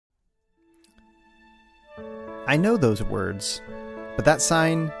I know those words, but that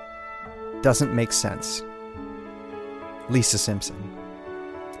sign doesn't make sense. Lisa Simpson.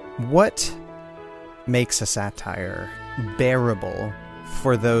 What makes a satire bearable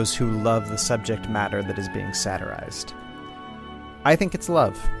for those who love the subject matter that is being satirized? I think it's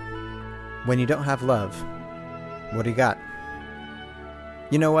love. When you don't have love, what do you got?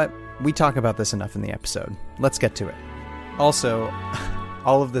 You know what? We talk about this enough in the episode. Let's get to it. Also,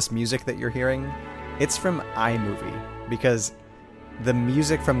 all of this music that you're hearing, it's from iMovie, because the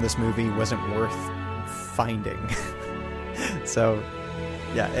music from this movie wasn't worth finding. So,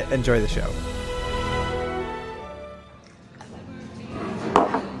 yeah, enjoy the show.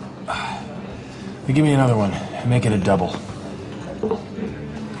 You give me another one. Make it a double.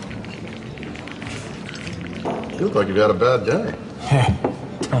 You look like you've had a bad day. Hey,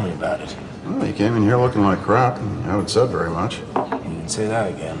 tell me about it. Well, you came in here looking like crap, and you haven't said very much. You didn't say that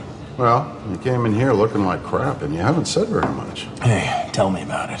again. Well, you came in here looking like crap, and you haven't said very much. Hey, tell me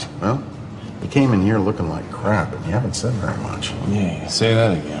about it. Well, you came in here looking like crap, and you haven't said very much. Yeah, say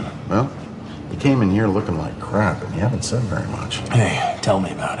that again. Well, you came in here looking like crap, and you haven't said very much. Hey, tell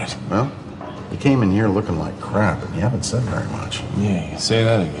me about it. Well, you came in here looking like crap, and you haven't said very much. Yeah, say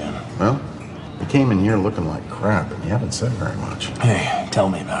that again. Well, you came in here looking like crap, and you haven't said very much. Hey, tell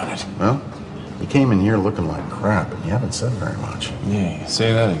me about it. Well, you came in here looking like crap, and you haven't said very much. Yeah,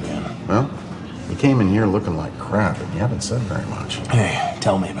 say that again. Well, you came in here looking like crap, and you haven't said very much. Hey,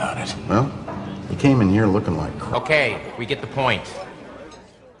 tell me about it. Well, you came in here looking like crap. Okay, we get the point.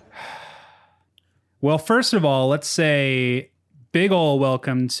 Well, first of all, let's say big ol'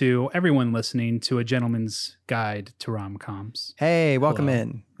 welcome to everyone listening to A Gentleman's Guide to Rom-Coms. Hey, welcome Hello.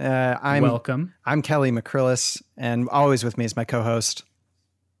 in. Welcome. I'm Kelly McCrillis, and always with me is my co-host.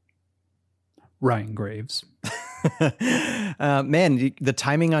 Ryan Graves. Man, the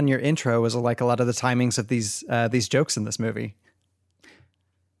timing on your intro was like a lot of the timings of these jokes in this movie.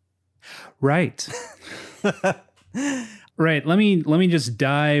 Right. Right. Let me just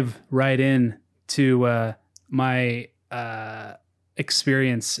dive right in to my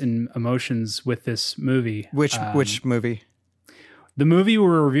experience and emotions with this movie. Which movie? The movie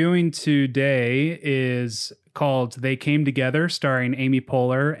we're reviewing today is called They Came Together, starring Amy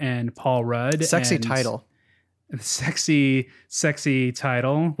Poehler and Paul Rudd. Sexy title. Sexy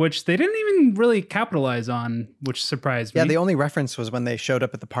title, which they didn't even really capitalize on, which surprised me. Yeah, the only reference was when they showed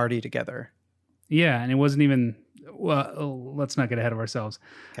up at the party together. Yeah, and it wasn't even... Well, let's not get ahead of ourselves.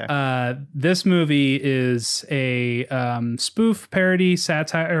 Okay. This movie is a spoof, parody,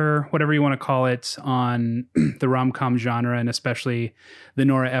 satire, whatever you want to call it, on the rom-com genre, and especially the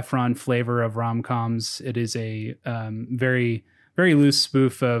Nora Ephron flavor of rom-coms. It is a very, very loose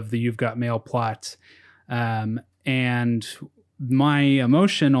spoof of the You've Got Mail plot. And my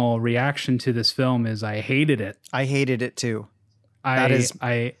emotional reaction to this film is I hated it. I hated it too.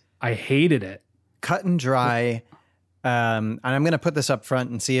 I hated it. Cut and dry. And I'm going to put this up front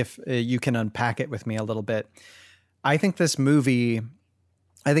and see if you can unpack it with me a little bit. I think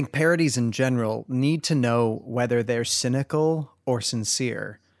parodies in general need to know whether they're cynical or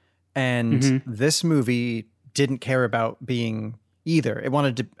sincere. And this movie didn't care about being either. It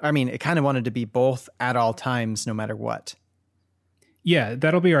kind of wanted to be both at all times, no matter what. Yeah,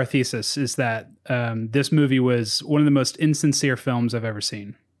 that'll be our thesis, is that this movie was one of the most insincere films I've ever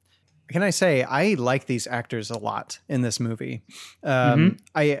seen. Can I say, I like these actors a lot in this movie.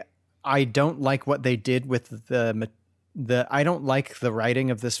 I don't like what they did with I don't like the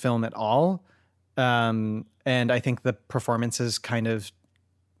writing of this film at all. And I think the performances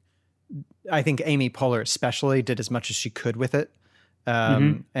I think Amy Poehler especially did as much as she could with it.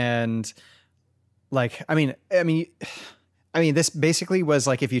 And like, I mean, this basically was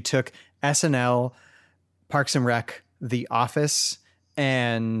like if you took SNL, Parks and Rec, The Office,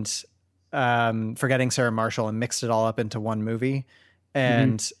 and Forgetting Sarah Marshall and mixed it all up into one movie.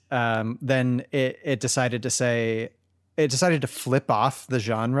 And then it decided to flip off the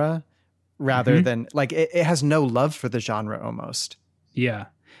genre rather than like, it has no love for the genre almost. Yeah.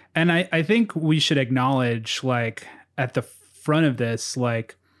 And I think we should acknowledge, like, at the front of this,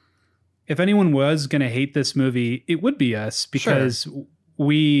 like, if anyone was going to hate this movie, it would be us, because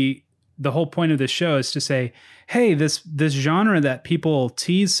the whole point of this show is to say, hey, this genre that people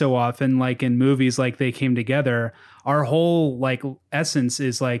tease so often, like in movies like They Came Together, our whole like essence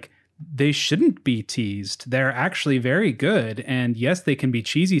is like, they shouldn't be teased. They're actually very good. And yes, they can be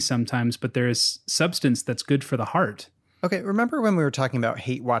cheesy sometimes, but there is substance that's good for the heart. Okay. Remember when we were talking about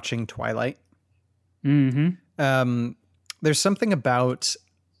hate watching Twilight? There's something about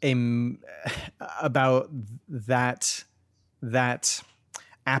that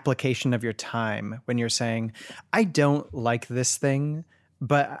application of your time when you're saying, I don't like this thing,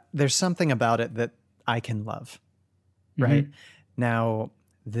 but there's something about it that I can love. Right? Now,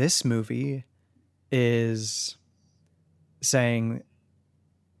 this movie is saying,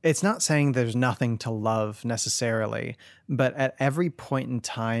 it's not saying there's nothing to love necessarily, but at every point in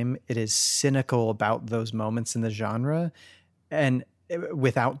time, it is cynical about those moments in the genre and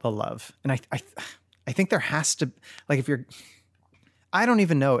without the love. And I think there has to, like, if you're, I don't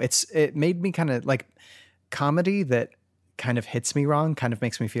even know. It made me kind of like comedy that kind of hits me wrong, kind of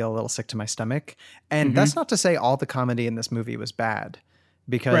makes me feel a little sick to my stomach. And that's not to say all the comedy in this movie was bad,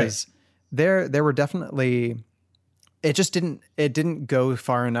 because there were definitely, it didn't go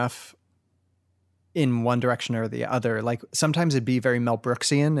far enough in one direction or the other. Like sometimes it'd be very Mel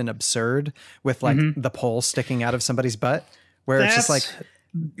Brooksian and absurd with like the pole sticking out of somebody's butt, where it's just like,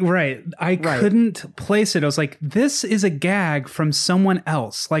 right. I couldn't place it. I was like, this is a gag from someone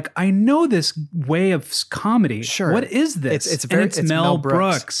else. Like, I know this way of comedy. Sure. What is this? It's Mel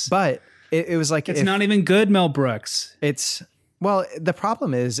Brooks. But it was like, it's not even good Mel Brooks. Well, the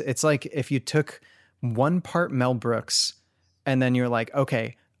problem is, it's like if you took one part Mel Brooks and then you're like,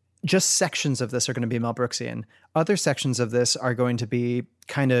 okay, just sections of this are going to be Mel Brooksian. Other sections of this are going to be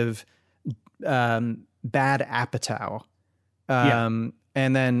kind of bad Apatow.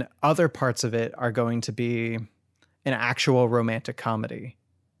 And then other parts of it are going to be an actual romantic comedy.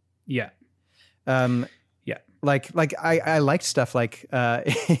 Yeah. Like I liked stuff like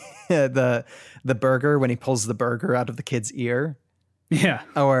the burger, when he pulls the burger out of the kid's ear. Yeah.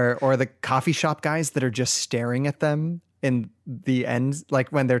 Or the coffee shop guys that are just staring at them in the end, like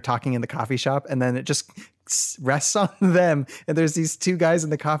when they're talking in the coffee shop, and then it just rests on them, and there's these two guys in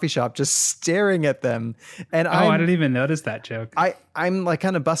the coffee shop just staring at them. And I didn't even notice that joke. I'm like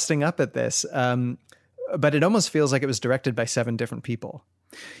kind of busting up at this, but it almost feels like it was directed by 7 different people.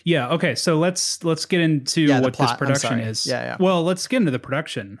 Yeah. Okay. So let's get into what this production is. Yeah. Well, let's get into the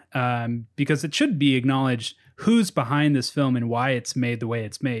production, because it should be acknowledged who's behind this film and why it's made the way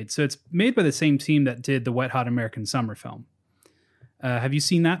it's made. So it's made by the same team that did the Wet Hot American Summer film. Have you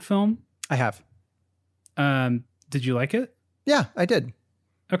seen that film? I have. Did you like it? Yeah, I did.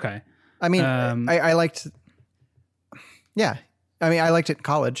 Okay. I mean, I liked. Yeah, I mean, I liked it in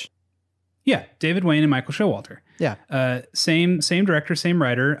college. Yeah, David Wayne and Michael Showalter. Yeah. Same director, same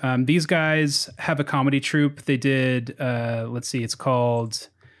writer. These guys have a comedy troupe. They did. Let's see, it's called.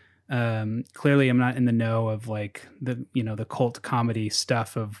 Clearly, I'm not in the know of like the cult comedy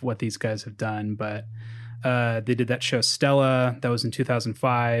stuff of what these guys have done, but they did that show Stella. That was in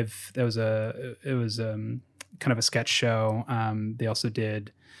 2005. It was kind of a sketch show. They also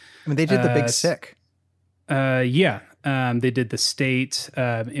did. I mean, they did The Big Sick. Yeah. They did The State.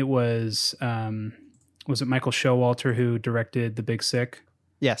 It was it Michael Showalter who directed The Big Sick?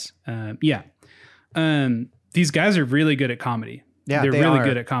 Yes. Yeah. These guys are really good at comedy. Yeah, they're really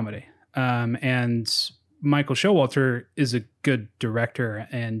good at comedy. And Michael Showalter is a good director,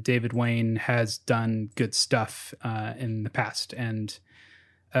 and David Wayne has done good stuff in the past. And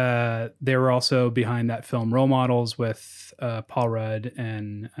they were also behind that film Role Models with Paul Rudd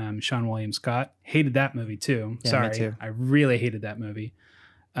and Sean William Scott. Hated that movie too. Yeah, Sorry, me too. I really hated that movie.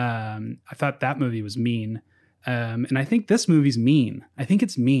 I thought that movie was mean. And I think this movie's mean. I think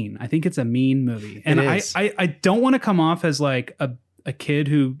it's mean. I think it's a mean movie. And I don't want to come off as like a kid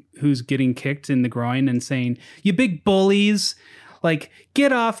who's getting kicked in the groin and saying, "You big bullies, like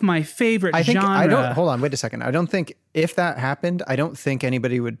get off my favorite genre." Hold on, wait a second. I don't think if that happened, I don't think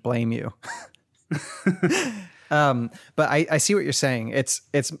anybody would blame you. But I see what you're saying.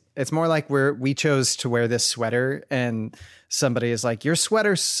 It's more like we chose to wear this sweater and somebody is like, "Your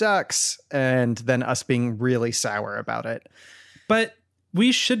sweater sucks," and then us being really sour about it. But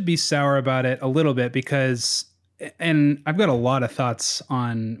we should be sour about it a little bit because, and I've got a lot of thoughts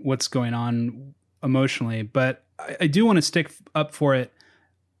on what's going on emotionally, but I do want to stick up for it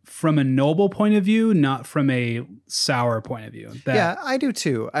from a noble point of view, not from a sour point of view. Yeah, I do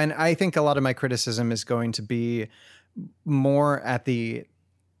too. And I think a lot of my criticism is going to be more at the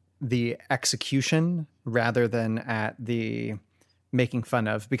execution rather than at the making fun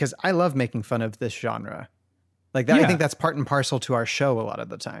of, because I love making fun of this genre. Like that, yeah. I think that's part and parcel to our show a lot of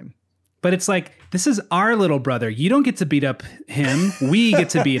the time. But it's like, this is our little brother. You don't get to beat up him. We get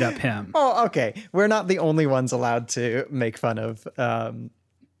to beat up him. Oh, okay. We're not the only ones allowed to make fun of.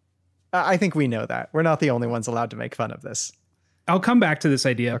 I think we know that. We're not the only ones allowed to make fun of this. I'll come back to this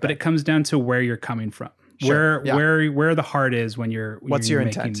idea, but it comes down to where you're coming from. Sure. Where the heart is when you're what's your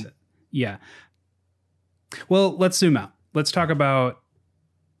intent? Yeah. Well, let's zoom out. Let's talk about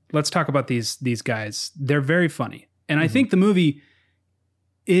these guys. They're very funny. And I think the movie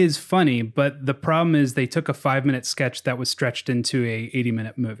is funny, but the problem is they took a 5-minute sketch that was stretched into a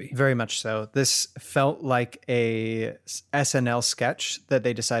 80-minute movie. Very much so. This felt like a SNL sketch that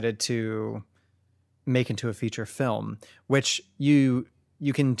they decided to make into a feature film, which you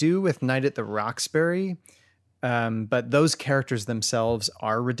can do with Night at the Roxbury, but those characters themselves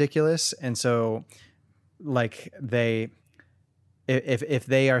are ridiculous. And so like if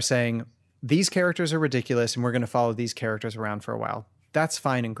they are saying these characters are ridiculous and we're going to follow these characters around for a while, that's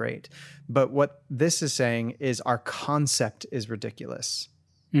fine and great. But what this is saying is our concept is ridiculous.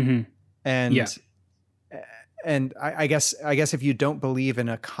 Mm-hmm. And I guess if you don't believe in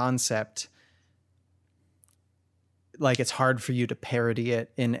a concept, like it's hard for you to parody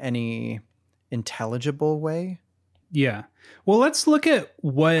it in any intelligible way. Yeah. Well, let's look at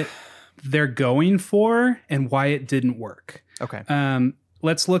what they're going for and why it didn't work. Okay.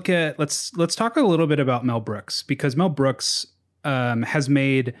 Let's talk a little bit about Mel Brooks, because Mel Brooks has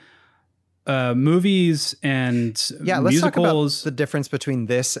made movies and let's musicals. Talk about the difference between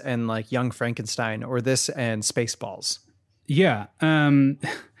this and like Young Frankenstein, or this and Spaceballs. Yeah.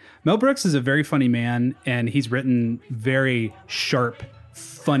 Mel Brooks is a very funny man, and he's written very sharp,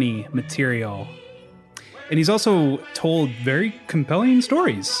 funny material. And he's also told very compelling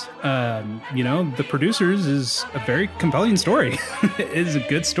stories. The Producers is a very compelling story. It is a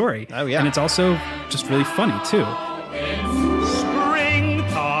good story. Oh, yeah. And it's also just really funny, too.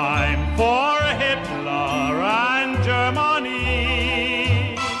 Springtime for Hitler and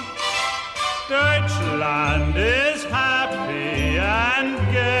Germany. Deutschland is happy and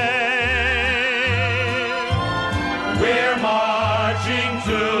gay. We're marching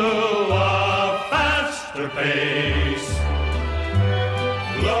to a faster pace.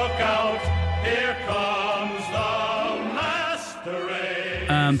 Look out, here comes the master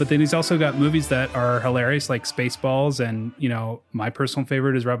race. But then he's also got movies that are hilarious, like Spaceballs, and my personal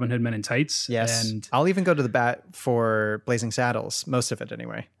favorite is Robin Hood Men in Tights. Yes, and I'll even go to the bat for Blazing Saddles, most of it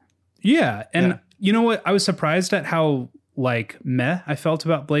anyway. Yeah, and you know what? I was surprised at how like meh I felt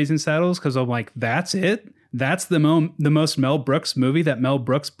about Blazing Saddles, because I'm like, that's it. That's the most Mel Brooks movie that Mel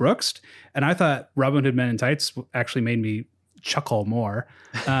Brooks brooksed. And I thought Robin Hood Men in Tights actually made me chuckle more.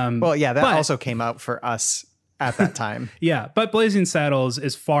 Well, yeah, that also came out for us at that time. Yeah, but Blazing Saddles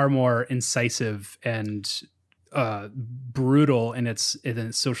is far more incisive and brutal in its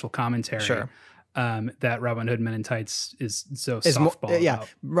social commentary. Sure. That Robin Hood Men in Tights is so softball. Yeah,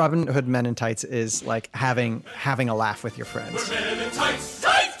 Robin Hood Men in Tights is like having a laugh with your friends. We're men in tights,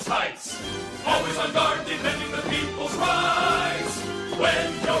 tights, tights. Always on guard, defending the people's rights.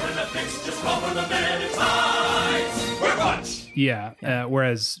 When you're in a fix, just call for the men in tights. We're bunch. Yeah.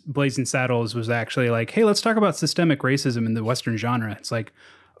 Whereas Blazing Saddles was actually like, hey, let's talk about systemic racism in the Western genre. It's like,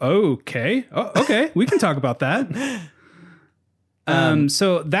 okay, we can talk about that.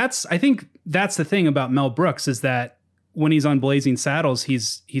 So I think that's the thing about Mel Brooks, is that when he's on Blazing Saddles,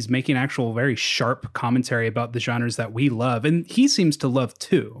 he's making actual very sharp commentary about the genres that we love, and he seems to love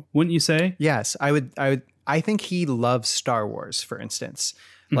too, wouldn't you say? Yes, I think he loves Star Wars, for instance.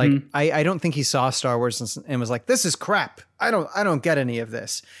 Like, I don't think he saw Star Wars and was like, this is crap. I don't get any of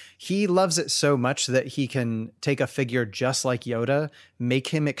this. He loves it so much that he can take a figure just like Yoda, make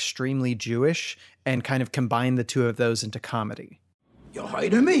him extremely Jewish, and kind of combine the two of those into comedy. You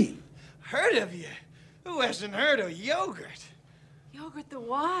heard of me? Heard of you? Who hasn't heard of yogurt? Yogurt the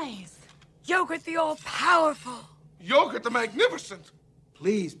wise. Yogurt the all-powerful. Yogurt the magnificent.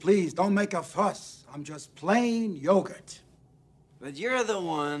 Please, don't make a fuss. I'm just plain yogurt. But you're the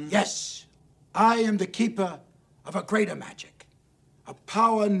one... Yes, I am the keeper of a greater magic. A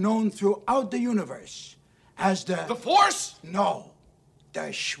power known throughout the universe as the... The Force? No,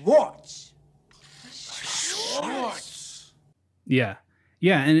 the Schwartz. Schwartz. Yeah.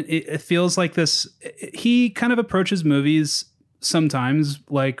 Yeah, and it feels like this... He kind of approaches movies sometimes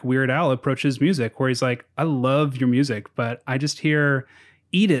like Weird Al approaches music, where he's like, I love your music, but I just hear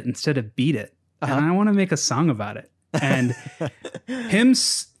eat it instead of beat it. And I want to make a song about it. And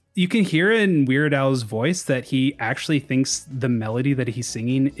you can hear in Weird Al's voice that he actually thinks the melody that he's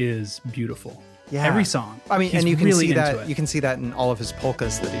singing is beautiful. Yeah. Every song. I mean, he's and you can really see into that it. you can see that in all of his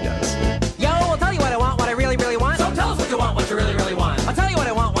polkas that he does. Yo, I'll tell you what I want, what I really, really want. So tell us what you want, what you really, really want. I'll tell you what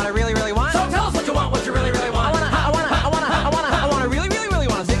I want, what I really, really want. So tell us what you want, what you really, really want. I wanna really, really, really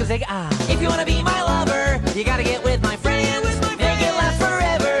want to zig ah. If you wanna be my lover, you gotta get with my friends. Make it last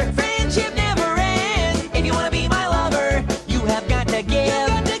forever. Friendship never ends. If you wanna be my lover, you have got to give.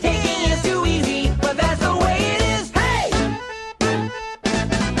 Taking is too easy, but that's the way it is. Hey!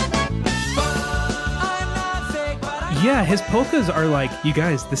 Yeah, his polkas are like, you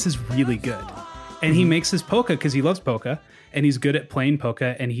guys, this is really good. And he makes his polka because he loves polka and he's good at playing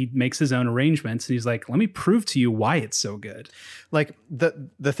polka, and he makes his own arrangements. And he's like, let me prove to you why it's so good. Like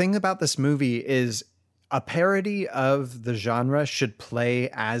the thing about this movie is a parody of the genre should play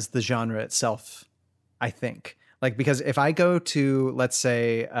as the genre itself, I think. Like, because if I go to, let's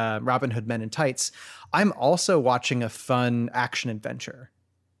say, Robin Hood Men in Tights, I'm also watching a fun action adventure.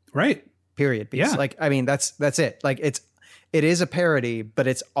 Right. Period. Because, like, I mean, that's it. Like, it is a parody, but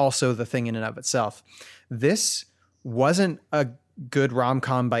it's also the thing in and of itself. This wasn't a good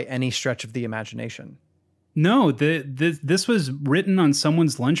rom-com by any stretch of the imagination. No, this was written on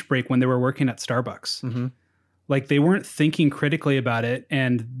someone's lunch break when they were working at Starbucks. Mm-hmm. Like, they weren't thinking critically about it,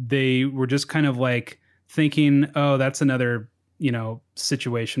 and they were just kind of like thinking, oh, that's another,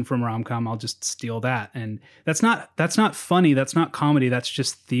 situation from rom-com. I'll just steal that. And that's not funny. That's not comedy. That's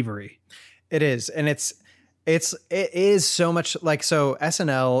just thievery. It is. And it is so much like, so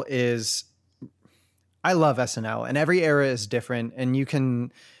SNL is, I love SNL, and every era is different, and you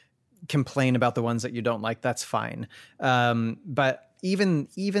can complain about the ones that you don't like. That's fine. But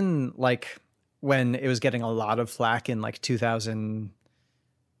even like when it was getting a lot of flack in like 2000,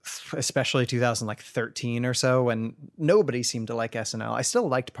 especially 2013 or so, when nobody seemed to like SNL, I still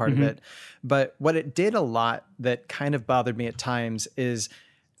liked part of it. But what it did a lot that kind of bothered me at times is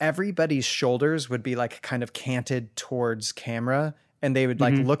everybody's shoulders would be like kind of canted towards camera, and they would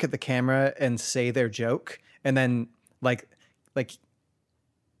like look at the camera and say their joke. And then like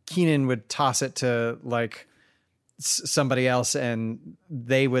Keenan would toss it to like somebody else, and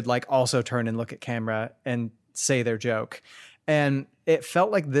they would like also turn and look at camera and say their joke. And it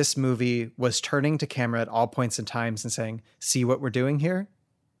felt like this movie was turning to camera at all points and times and saying, see what we're doing here?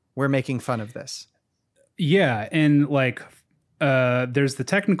 We're making fun of this. Yeah. And like, there's the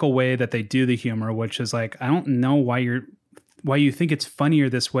technical way that they do the humor, which is like, I don't know why you think it's funnier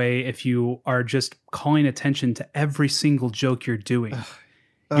this way if you are just calling attention to every single joke you're doing.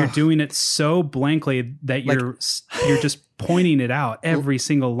 You're doing it so blankly that you're just pointing it out every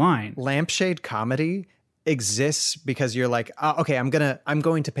single line. Lampshade comedy exists because you're like, oh, okay, I'm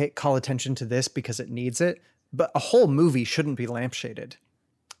going to call attention to this because it needs it. But a whole movie shouldn't be lampshaded.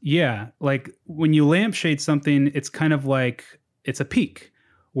 Yeah. Like when you lampshade something, it's kind of like it's a peak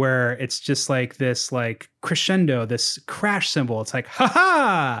where it's just like this like crescendo, this crash cymbal. It's like,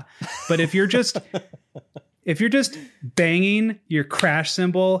 ha. But if you're just banging your crash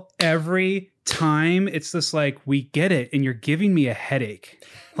cymbal every time, it's just like, we get it. And you're giving me a headache.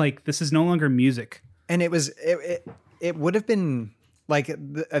 Like, this is no longer music. And it would have been like,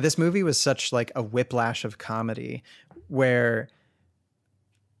 this movie was such like a whiplash of comedy where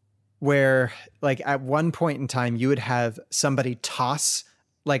like at one point in time you would have somebody toss,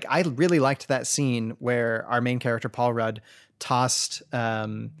 like, I really liked that scene where our main character, Paul Rudd, tossed,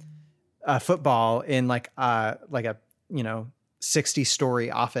 a football in like a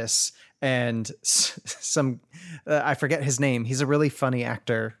 60-story office, and some I forget his name. He's a really funny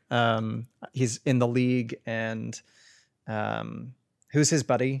actor. He's in The League, and who's his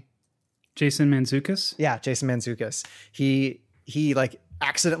buddy? Jason Mantzoukas. Yeah, Jason Mantzoukas. He like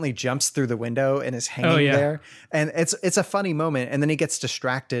accidentally jumps through the window and is hanging there, and it's a funny moment. And then he gets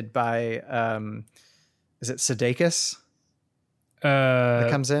distracted by is it Sudeikis?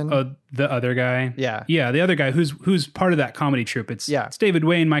 That comes in. Oh, the other guy. Yeah. The other guy who's part of that comedy troupe. It's David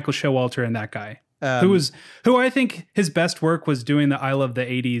Wayne, Michael Showalter, and that guy who I think his best work was doing the I Love the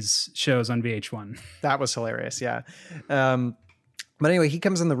 80s shows on VH1. That was hilarious. Yeah. But anyway, he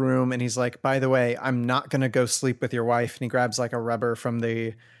comes in the room and he's like, by the way, I'm not going to go sleep with your wife. And he grabs like a rubber from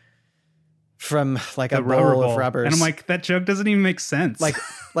like a bowl of rubbers. And I'm like, that joke doesn't even make sense.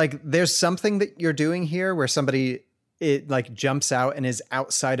 Like there's something that you're doing here where it like jumps out and is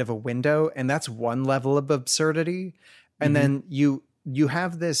outside of a window, and that's one level of absurdity. And then you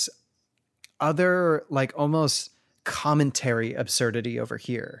have this other like almost commentary absurdity over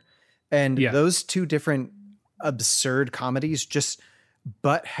here. And those two different absurd comedies just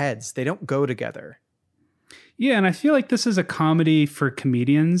butt heads. They don't go together. Yeah. And I feel like this is a comedy for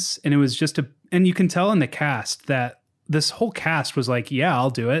comedians, and it was and you can tell in the cast that this whole cast was like, yeah,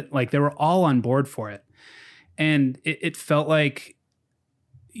 I'll do it. Like they were all on board for it. And it felt like,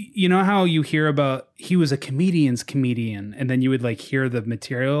 you know how you hear about he was a comedian's comedian, and then you would like hear the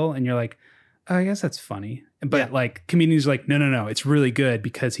material and you're like, oh, I guess that's funny. But like comedians are like, no, it's really good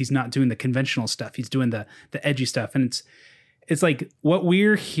because he's not doing the conventional stuff. He's doing the edgy stuff. And it's like what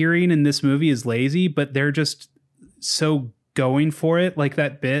we're hearing in this movie is lazy, but they're just so going for it. Like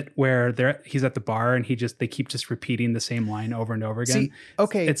that bit where he's at the bar and they keep just repeating the same line over and over again. See,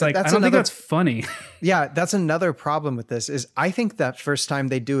 okay. It's like, I don't think that's funny. Yeah. That's another problem with this is I think that first time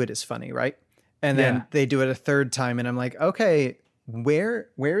they do it is funny, right? And then they do it a third time. And I'm like, okay, where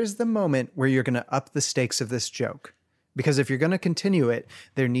is the moment where you're going to up the stakes of this joke? Because if you're going to continue it,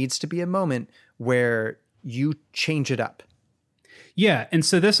 there needs to be a moment where you change it up. Yeah. And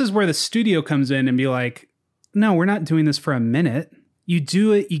so this is where the studio comes in and be like, no, we're not doing this for a minute. You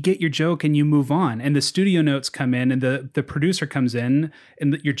do it, you get your joke, and you move on. And the studio notes come in, and the producer comes in,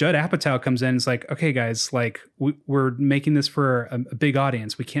 and your Judd Apatow comes in. And it's like, okay, guys, like we're making this for a big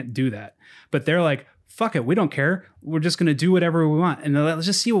audience. We can't do that. But they're like, fuck it, we don't care. We're just going to do whatever we want. And let's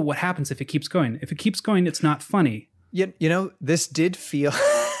just see what happens if it keeps going. If it keeps going, it's not funny. You know, this did feel,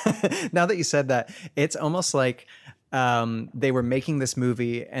 now that you said that, it's almost like they were making this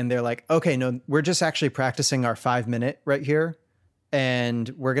movie and they're like, okay, no, we're just actually practicing our 5-minute right here. And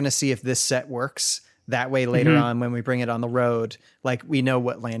we're going to see if this set works. That way later on, when we bring it on the road, like we know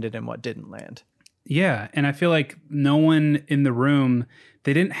what landed and what didn't land. Yeah. And I feel like no one in the room,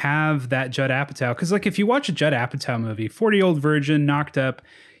 they didn't have that Judd Apatow. Because like if you watch a Judd Apatow movie, 40-Year-Old Virgin, Knocked Up,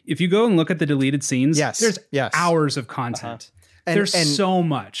 if you go and look at the deleted scenes, there's hours of content. There's so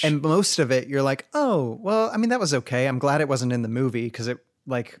much. And most of it, you're like, oh, well, I mean, that was okay. I'm glad it wasn't in the movie because it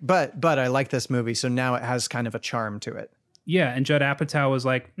like, but I like this movie. So now it has kind of a charm to it. Yeah, and Judd Apatow was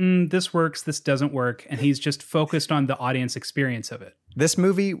like, this works, this doesn't work, and he's just focused on the audience experience of it. This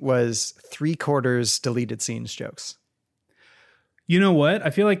movie was 3/4 deleted scenes jokes. You know what? I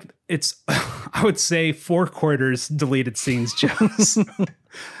feel like it's, I would say 4/4 deleted scenes jokes,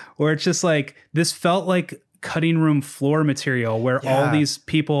 where it's just like, this felt like cutting room floor material where all these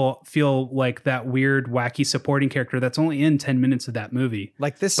people feel like that weird, wacky supporting character that's only in 10 minutes of that movie.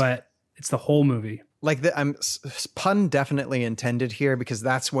 Like this, but it's the whole movie. Like I'm pun definitely intended here because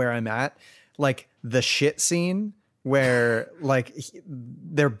that's where I'm at. Like the shit scene where like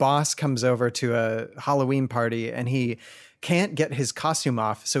their boss comes over to a Halloween party and he can't get his costume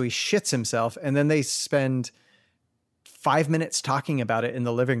off. So he shits himself. And then they spend 5 minutes talking about it in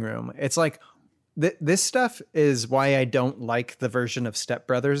the living room. It's like, this stuff is why I don't like the version of Step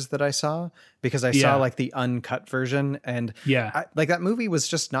Brothers that I saw, because I saw like the uncut version. And like that movie was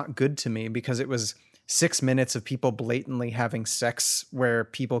just not good to me because it was 6 minutes of people blatantly having sex where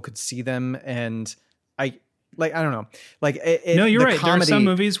people could see them. And I don't know. Like no, you're right. There are some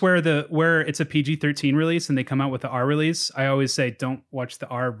movies where it's a PG-13 release and they come out with the R release. I always say don't watch the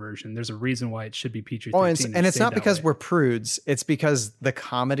R version. There's a reason why it should be PG-13. Oh, and it's not because we're prudes. It's because the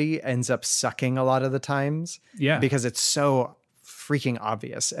comedy ends up sucking a lot of the times. Yeah, because it's so freaking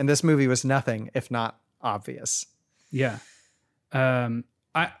obvious. And this movie was nothing if not obvious. Yeah.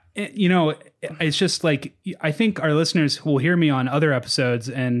 It's just like, I think our listeners will hear me on other episodes,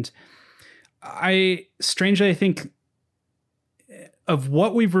 and I think of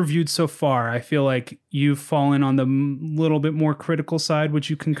what we've reviewed so far, I feel like you've fallen on the little bit more critical side. Would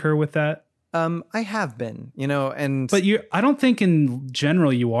you concur with that? I have been, but I don't think in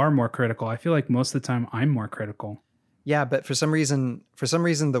general you are more critical. I feel like most of the time I'm more critical. Yeah, but for some reason,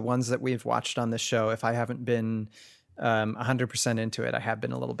 the ones that we've watched on this show, if I haven't been 100% into it, I have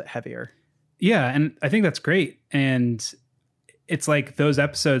been a little bit heavier. Yeah, and I think that's great. And it's like those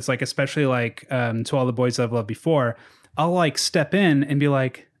episodes, like especially like To All the Boys I've Loved Before, I'll like step in and be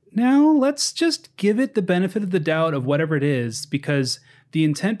like, now let's just give it the benefit of the doubt of whatever it is, because the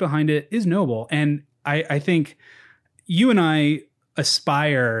intent behind it is noble. And I think you and I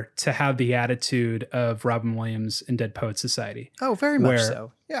aspire to have the attitude of Robin Williams in Dead Poets Society. Oh, very much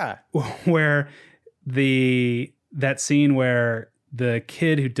so. Yeah. Where that scene where the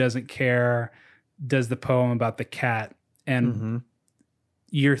kid who doesn't care does the poem about the cat, and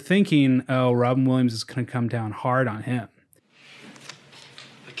you're thinking, oh, Robin Williams is going to come down hard on him.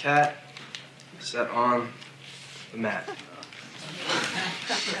 The cat sat on the mat.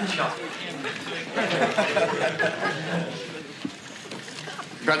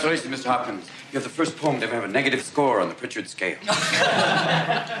 Congratulations, Mr. Hopkins. You have the first poem to ever have a negative score on the Pritchard scale.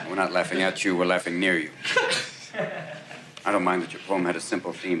 We're not laughing at you, we're laughing near you. I don't mind that your poem had a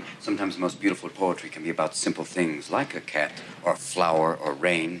simple theme. Sometimes the most beautiful poetry can be about simple things, like a cat, or a flower, or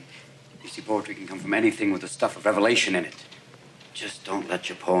rain. You see, poetry can come from anything with the stuff of revelation in it. Just don't let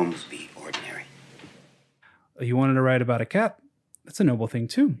your poems be ordinary. You wanted to write about a cat? That's a noble thing,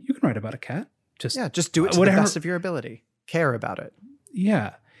 too. You can write about a cat. Just do it to the best of your ability. Care about it.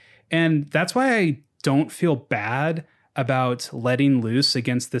 Yeah. And that's why I don't feel bad about letting loose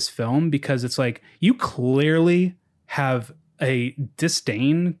against this film, because it's like, you clearly have a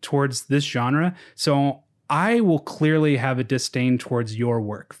disdain towards this genre. So I will clearly have a disdain towards your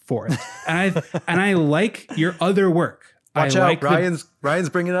work for it. And I like your other work. Watch out, Ryan's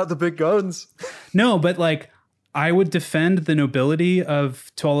bringing out the big guns. No, but like, I would defend the nobility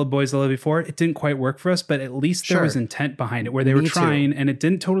of To All the Boys I Loved Before. It didn't quite work for us, but at least there was intent behind it, where they were trying, and it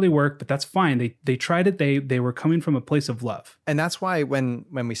didn't totally work, but that's fine. They tried it. They were coming from a place of love. And that's why when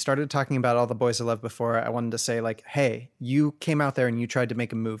we started talking about All the Boys I Loved Before, I wanted to say, like, hey, you came out there and you tried to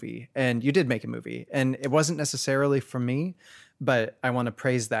make a movie, and you did make a movie, and it wasn't necessarily for me, but I want to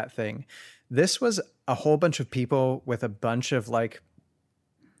praise that thing. This was a whole bunch of people with a bunch of like,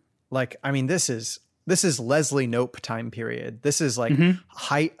 I mean, this is Leslie Knope time period. This is like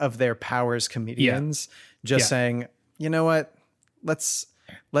height of their powers comedians just saying, you know what, let's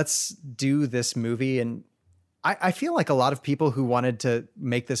do this movie. And I feel like a lot of people who wanted to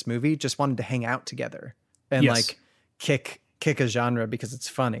make this movie just wanted to hang out together and like kick a genre because it's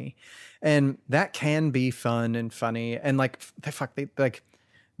funny. And that can be fun and funny. And like,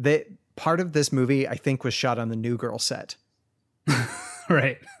 they part of this movie, I think, was shot on the New Girl set.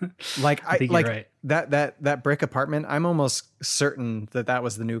 Right. Like I think you're right. that brick apartment, I'm almost certain that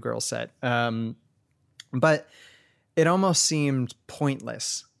was the New Girl set. But it almost seemed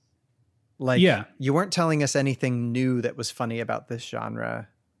pointless. Like you weren't telling us anything new that was funny about this genre.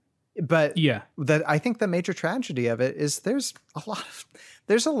 But I think the major tragedy of it is there's a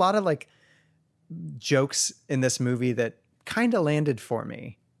lot of like jokes in this movie that kind of landed for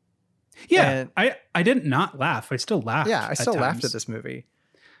me. Yeah, and I didn't not laugh. I still laughed. Yeah, I still laughed at this movie.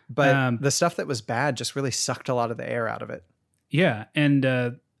 But the stuff that was bad just really sucked a lot of the air out of it. Yeah, and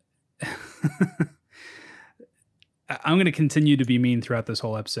I'm going to continue to be mean throughout this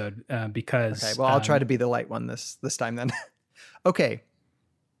whole episode because... Okay, well, I'll try to be the light one this time then. Okay.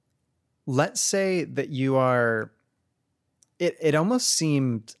 Let's say that you are... It almost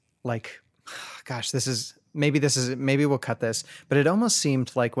seemed like... Gosh, maybe we'll cut this, but it almost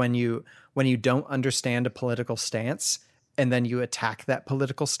seemed like when you don't understand a political stance and then you attack that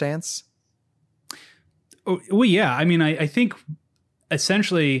political stance. Oh, well, yeah. I mean, I think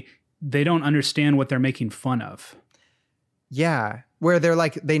essentially they don't understand what they're making fun of. Yeah. Where they're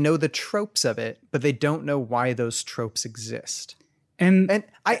like, they know the tropes of it, but they don't know why those tropes exist. And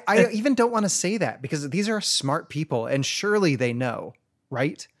I even don't want to say that because these are smart people and surely they know,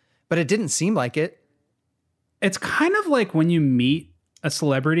 right? But it didn't seem like it. It's kind of like when you meet a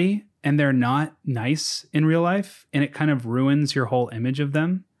celebrity and they're not nice in real life and it kind of ruins your whole image of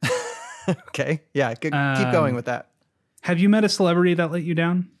them. Okay. Yeah. Keep going with that. Have you met a celebrity that let you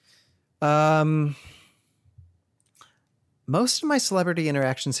down? Most of my celebrity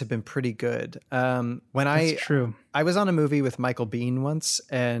interactions have been pretty good. That's true. I was on a movie with Michael Biehn once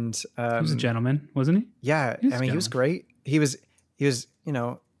and, he was a gentleman, wasn't he? Yeah. He was great. He was,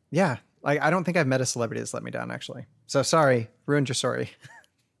 yeah. Like, I don't think I've met a celebrity that's let me down, actually. So sorry, ruined your story.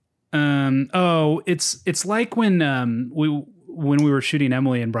 It's like when we were shooting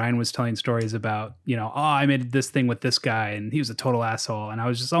Emily and Brian was telling stories about, I made this thing with this guy and he was a total asshole. And I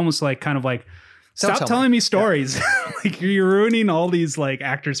was just almost like, kind of like, stop telling me stories. Yeah. Like you're ruining all these like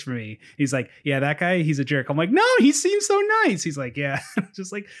actors for me. He's like, yeah, that guy, he's a jerk. I'm like, no, he seems so nice. He's like, yeah,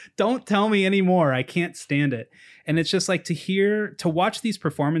 just like, don't tell me anymore. I can't stand it. And it's just like to watch these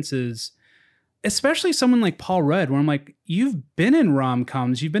performances, especially someone like Paul Rudd, where I'm like, you've been in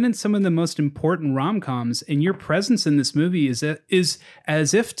rom-coms, you've been in some of the most important rom-coms, and your presence in this movie is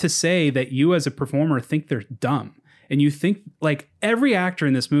as if to say that you as a performer think they're dumb. And you think like every actor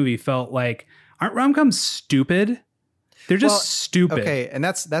in this movie felt like, aren't rom-coms stupid? They're just stupid. Okay, and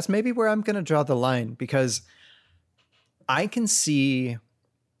that's maybe where I'm going to draw the line because I can see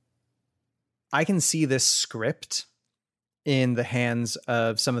this script in the hands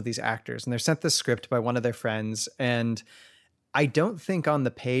of some of these actors, and they're sent this script by one of their friends, and I don't think on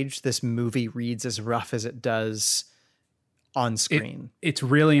the page this movie reads as rough as it does on screen. It's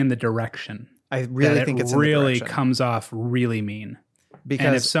really in the direction. I really think it's really comes off really mean.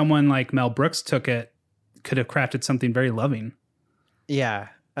 And if someone like Mel Brooks took it, could have crafted something very loving. Yeah.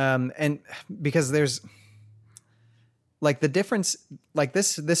 And because there's like the difference, like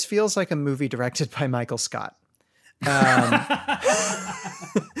this feels like a movie directed by Michael Scott.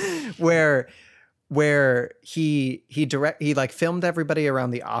 Where he like filmed everybody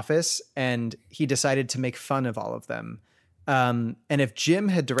around the office and he decided to make fun of all of them. And if Jim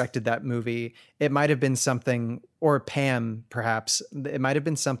had directed that movie, it might have been something, or Pam, perhaps, it might have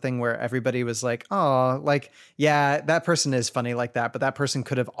been something where everybody was like, oh, like, yeah, that person is funny like that, but that person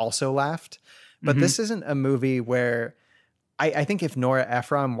could have also laughed. But this isn't a movie where I think if Nora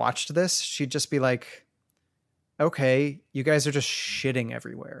Ephron watched this, she'd just be like, okay, you guys are just shitting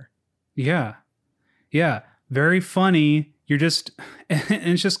everywhere. Yeah. Yeah. Very funny. You're just, and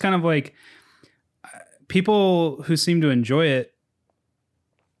it's just kind of like, people who seem to enjoy it,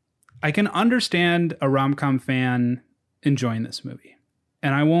 I can understand a rom-com fan enjoying this movie,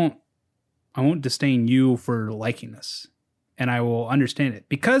 and I won't disdain you for liking this, and I will understand it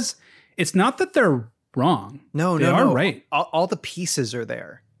because it's not that they're wrong. No, they are right. All the pieces are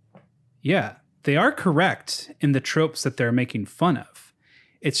there. Yeah, they are correct in the tropes that they're making fun of.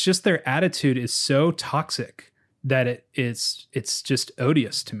 It's just their attitude is so toxic that it's just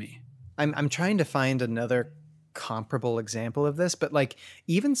odious to me. I'm trying to find another comparable example of this, but like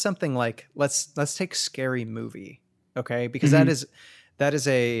even something like let's take Scary Movie, okay? Because that is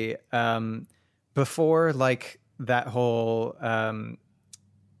a before like that whole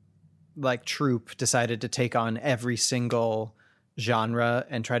like troupe decided to take on every single genre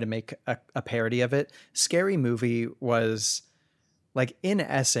and try to make a parody of it. Scary Movie was like in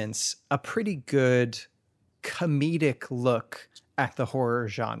essence a pretty good comedic look at the horror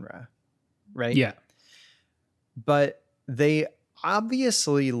genre, right? Yeah. But they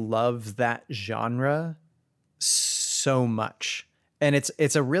obviously love that genre so much. And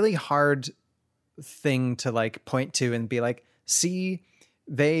it's a really hard thing to like point to and be like, see,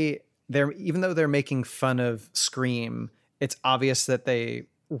 they're even though they're making fun of Scream, it's obvious that they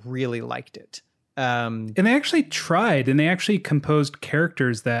really liked it. And they actually tried, and they actually composed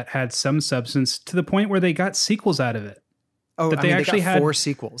characters that had some substance to the point where they got sequels out of it. Oh, that they actually had 4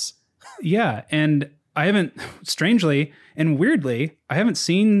 sequels. Yeah. And I haven't, strangely and weirdly, I haven't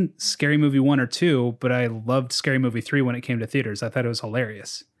seen Scary Movie 1 or 2, but I loved Scary Movie 3 when it came to theaters. I thought it was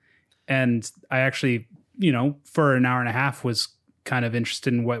hilarious. And I actually, for an hour and a half was kind of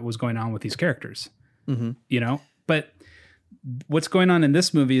interested in what was going on with these characters, But what's going on in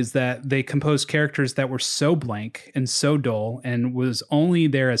this movie is that they composed characters that were so blank and so dull and was only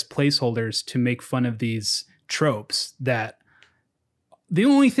there as placeholders to make fun of these tropes that the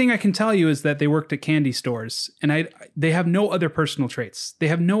only thing I can tell you is that they worked at candy stores and they have no other personal traits. They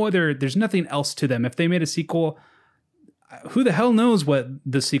have there's nothing else to them. If they made a sequel, who the hell knows what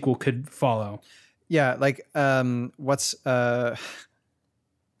the sequel could follow? Yeah. Like, what's,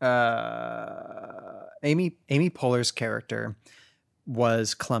 Amy Poehler's character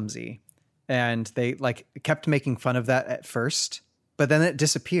was clumsy and they like kept making fun of that at first, but then it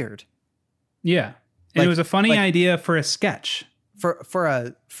disappeared. Yeah. And it was a funny idea for a sketch.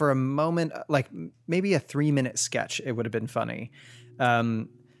 For a moment, like maybe a 3-minute sketch, it would have been funny.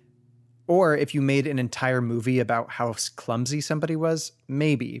 Or if you made an entire movie about how clumsy somebody was,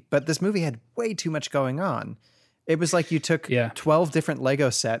 maybe. But this movie had way too much going on. It was like you took 12 different Lego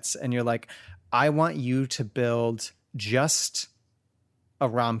sets and you're like, I want you to build just a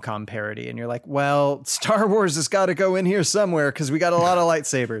rom-com parody. And you're like, well, Star Wars has got to go in here somewhere because we got a lot of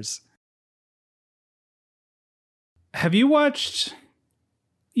lightsabers. Have you watched,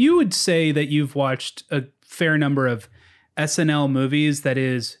 you would say that you've watched a fair number of SNL movies that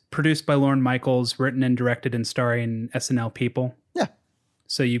is produced by Lorne Michaels, written and directed and starring SNL people? Yeah.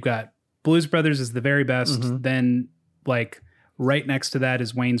 So you've got Blues Brothers is the very best. Then like right next to that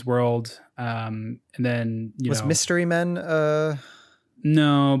is Wayne's World. And then, was Mystery Men?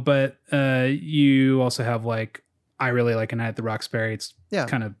 No, but you also have like, I really like A Night at the Roxbury. It's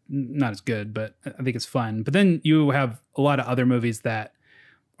kind of not as good, but I think it's fun. But then you have a lot of other movies that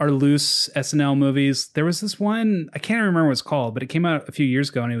are loose SNL movies. There was this one, I can't remember what it's called, but it came out a few years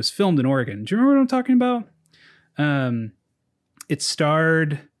ago and it was filmed in Oregon. Do you remember what I'm talking about? It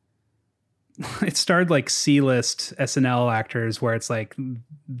starred like C-list SNL actors where it's like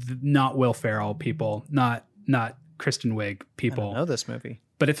not Will Ferrell people, not Kristen Wiig people. I don't know this movie.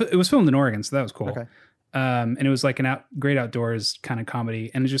 But it was filmed in Oregon, so that was cool. Okay. And it was like great outdoors kind of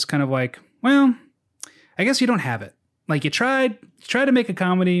comedy. And it's just kind of like, well, I guess you don't have it. Like you tried to make a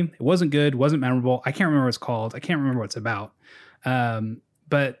comedy. It wasn't good. Wasn't memorable. I can't remember what it's called. I can't remember what it's about. But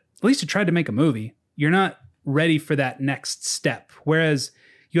at least you tried to make a movie. You're not ready for that next step. Whereas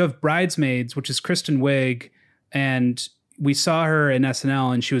you have Bridesmaids, which is Kristen Wiig, and we saw her in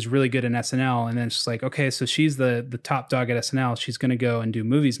SNL and she was really good in SNL. And then it's just like, okay, so she's the top dog at SNL. She's going to go and do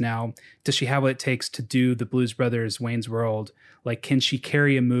movies now. Does she have what it takes to do the Blues Brothers, Wayne's World? Like, can she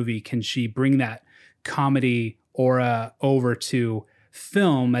carry a movie? Can she bring that comedy aura over to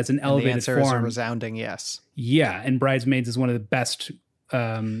film as an elevated form? The answer is a resounding yes. Yeah. And Bridesmaids is one of the best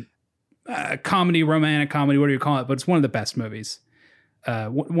comedy, romantic comedy, whatever you call it, but it's one of the best movies.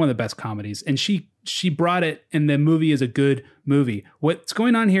 One of the best comedies, and she brought it, and the movie is a good movie. What's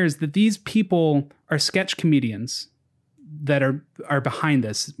going on here is that these people are sketch comedians that are behind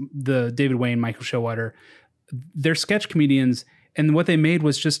this. The David Wayne, Michael Showalter, they're sketch comedians, and what they made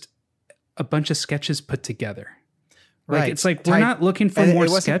was just a bunch of sketches put together. Like, it's like, we're not looking for more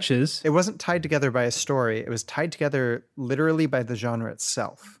sketches. It wasn't tied together by a story. It was tied together literally by the genre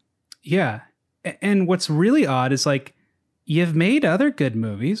itself. Yeah. And what's really odd is like, you've made other good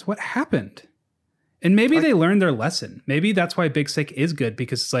movies. What happened? And maybe they learned their lesson. Maybe that's why Big Sick is good,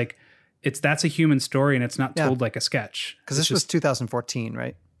 because it's like, that's a human story and it's not told like a sketch. Because this was 2014,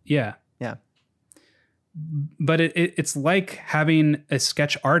 right? Yeah. Yeah. But it's like having a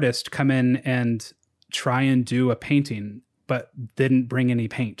sketch artist come in and try and do a painting, but didn't bring any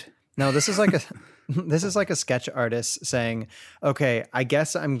paint. No, this is like a sketch artist saying, okay, I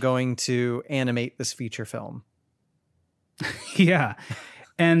guess I'm going to animate this feature film. Yeah.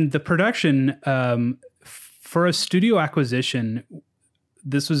 And the production, for a studio acquisition,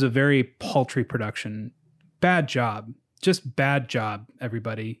 this was a very paltry production. Bad job. Just bad job,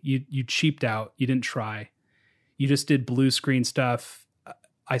 everybody. You cheaped out. You didn't try. You just did blue screen stuff.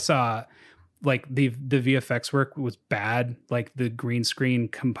 I saw like the VFX work was bad. Like the green screen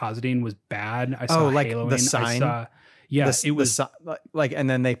compositing was bad. I saw like haloing. The sign. It was like, and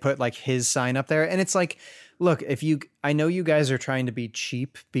then they put like his sign up there, and it's like, look, I know you guys are trying to be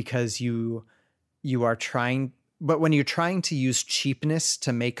cheap because you are trying, but when you're trying to use cheapness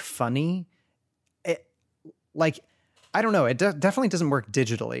to make funny, I don't know. It definitely doesn't work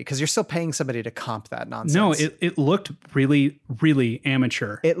digitally because you're still paying somebody to comp that nonsense. No, it looked really, really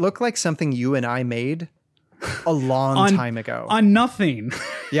amateur. It looked like something you and I made a long time ago. On nothing.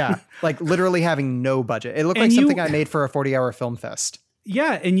 Yeah. Like literally having no budget. It looked like something I made for a 40-hour film fest.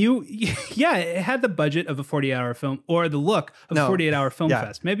 Yeah. And it had the budget of a 40-hour film, or the look of a 48-hour film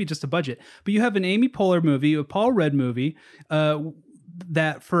fest. Maybe just a budget. But you have an Amy Poehler movie, a Paul Rudd movie,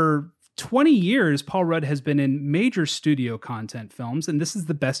 that for 20 years, Paul Rudd has been in major studio content films, and this is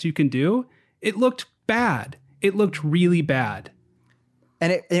the best you can do. It looked bad. It looked really bad.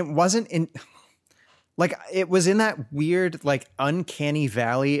 And it wasn't in, like, it was in that weird, like, uncanny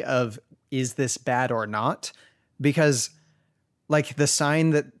valley of, is this bad or not? Because, like, the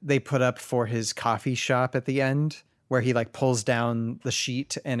sign that they put up for his coffee shop at the end, where he like pulls down the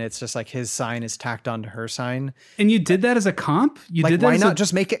sheet and it's just like his sign is tacked onto her sign. And you did that as a comp? You like, did that why not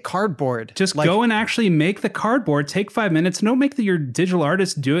just make it cardboard? Just like, go and actually make the cardboard. Take 5 minutes. Don't make your digital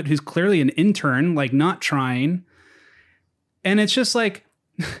artist do it, who's clearly an intern, like not trying. And it's just like,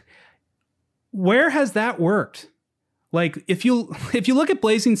 where has that worked? Like if you look at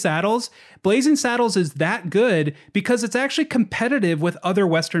Blazing Saddles is that good because it's actually competitive with other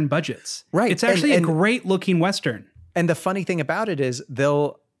Western budgets. Right. It's actually a great looking Western. And the funny thing about it is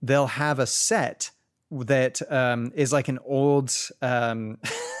they'll have a set that is like an old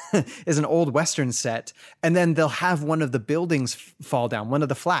is an old Western set, and then they'll have one of the buildings fall down, one of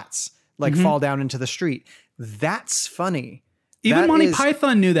the flats like fall down into the street. That's funny. Even Monty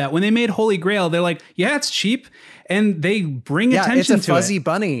Python knew that when they made Holy Grail. They're like, yeah, it's cheap, and they bring attention to it. It's a fuzzy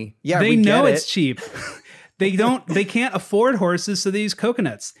bunny. Yeah, they know it's cheap. They can't afford horses, so they use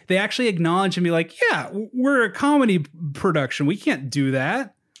coconuts. They actually acknowledge and be like, yeah, we're a comedy production. We can't do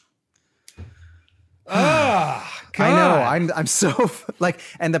that. I know. I'm so like,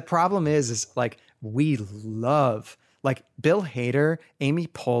 and the problem is like, we love like Bill Hader, Amy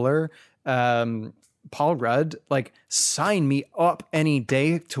Poehler, Paul Rudd, like sign me up any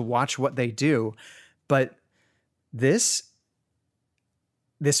day to watch what they do. But this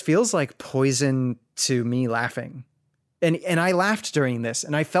feels like poison to me laughing. And I laughed during this,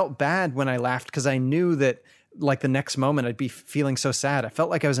 and I felt bad when I laughed because I knew that like the next moment I'd be feeling so sad. I felt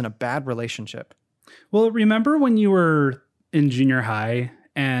like I was in a bad relationship. Well, remember when you were in junior high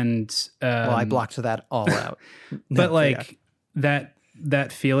and well, I blocked that all out. But like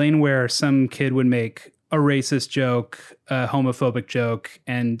that feeling where some kid would make a racist joke, a homophobic joke,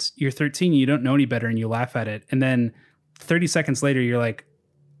 and you're 13, you don't know any better, and you laugh at it. And then 30 seconds later, you're like,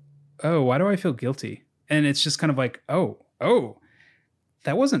 oh, why do I feel guilty? And it's just kind of like, oh,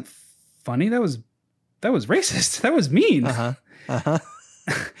 that wasn't funny. That was racist. That was mean. And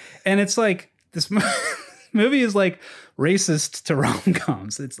it's like, this movie is like racist to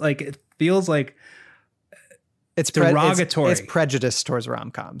rom-coms. It's like, it feels like it's derogatory. It's prejudice towards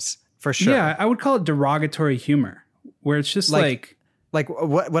rom-coms for sure. Yeah, I would call it derogatory humor, where it's just like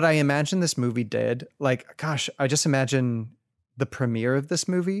what I imagine this movie did. Like, gosh, I just imagine the premiere of this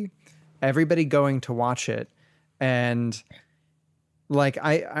movie, everybody going to watch it, and like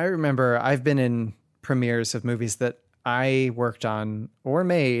I remember I've been in premieres of movies that I worked on or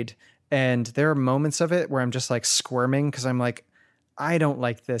made, and there are moments of it where I'm just like squirming because I'm like, I don't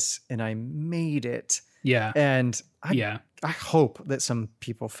like this, and I made it. Yeah. And I hope that some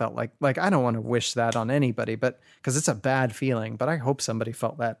people felt like I don't want to wish that on anybody, but because it's a bad feeling, but I hope somebody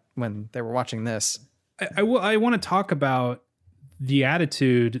felt that when they were watching this. I want to talk about the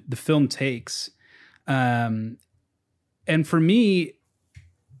attitude the film takes. And for me,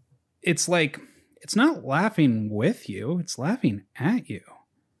 it's like, it's not laughing with you, it's laughing at you.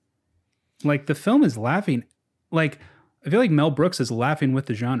 Like the film is laughing. Like, I feel like Mel Brooks is laughing with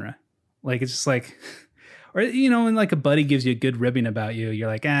the genre. Like, it's just like, or, you know, when like a buddy gives you a good ribbing about you, you're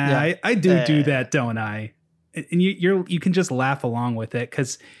like, I do that, don't I? And you can just laugh along with it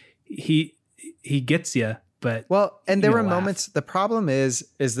because he gets you. But and there were moments. The problem is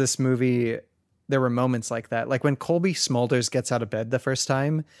this movie. There were moments like that, like when Colby Smulders gets out of bed the first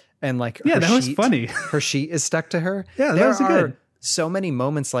time, and like that was funny. Her sheet is stuck to her. Yeah, there was good. So many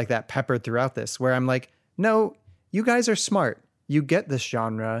moments like that peppered throughout this, where I'm like, no, you guys are smart. You get this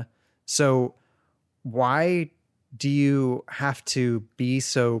genre, so why do you have to be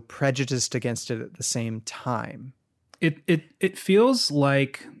so prejudiced against it at the same time? It feels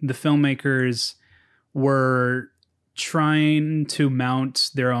like the filmmakers were trying to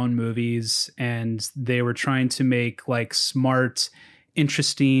mount their own movies, and they were trying to make like smart,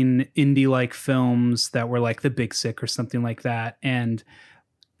 interesting indie-like films that were like The Big Sick or something like that. And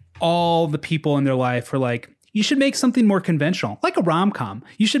all the people in their life were like, you should make something more conventional, like a rom-com.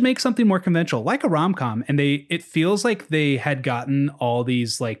 You should make something more conventional, like a rom-com. And it feels like they had gotten all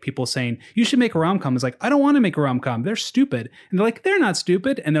these like people saying, you should make a rom-com. It's like, I don't want to make a rom-com. They're stupid. And they're like, they're not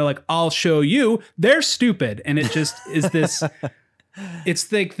stupid. And they're like, I'll show you. They're stupid. And it just is this, it's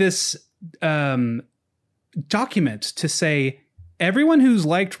like this document to say, everyone who's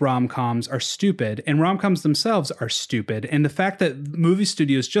liked rom-coms are stupid, and rom-coms themselves are stupid. And the fact that movie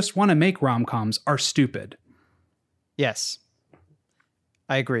studios just want to make rom-coms are stupid. Yes,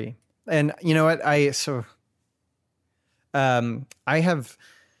 I agree. And you know what? I have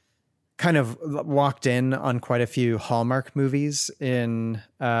kind of walked in on quite a few Hallmark movies in,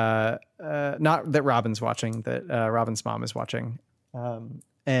 not that Robin's watching, that Robin's mom is watching.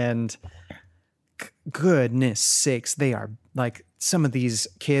 And goodness sakes, they are like, some of these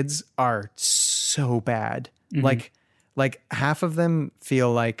kids are so bad. Mm-hmm. Like half of them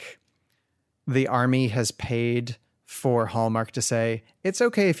feel like the army has paid for Hallmark to say, it's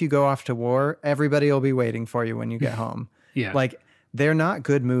okay if you go off to war, everybody will be waiting for you when you get home. Yeah. Like, they're not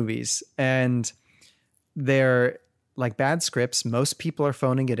good movies, and they're like bad scripts. Most people are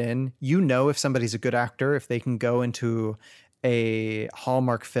phoning it in. You know, if somebody's a good actor, if they can go into a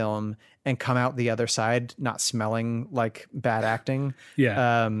Hallmark film and come out the other side not smelling like bad acting.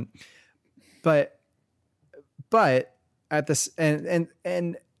 Yeah. But at this,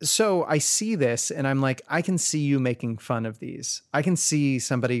 and so I see this and I'm like, I can see you making fun of these. I can see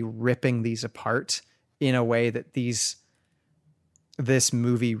somebody ripping these apart in a way that this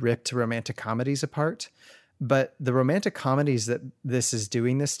movie ripped romantic comedies apart. But the romantic comedies that this is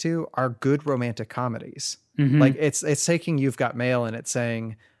doing this to are good romantic comedies. Mm-hmm. Like it's taking You've Got Mail and it's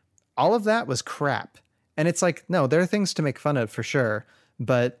saying all of that was crap. And it's like, no, there are things to make fun of for sure.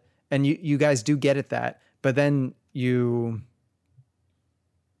 But, and you guys do get at that, but then you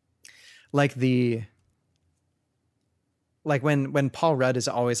like when Paul Rudd is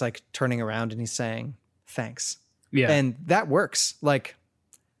always like turning around and he's saying, thanks. Yeah. And that works like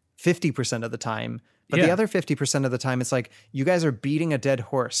 50% of the time. But the other 50% of the time, it's like, you guys are beating a dead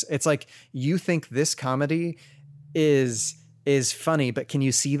horse. It's like, you think this comedy is funny, but can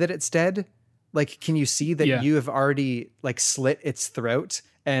you see that it's dead? Like, can you see that you have already like slit its throat?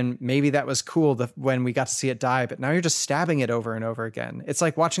 And maybe that was cool when we got to see it die, but now you're just stabbing it over and over again. It's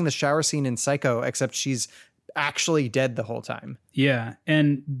like watching the shower scene in Psycho, except she's actually dead the whole time. Yeah.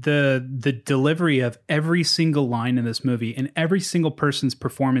 And the delivery of every single line in this movie and every single person's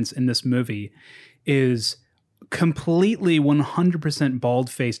performance in this movie is completely 100%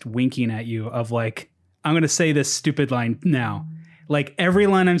 bald-faced winking at you of like, I'm going to say this stupid line now. Like every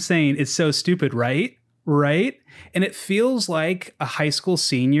line I'm saying is so stupid, right? Right? And it feels like a high school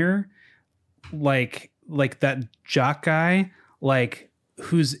senior, like that jock guy, like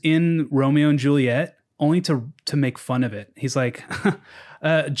who's in Romeo and Juliet, only to make fun of it. He's like,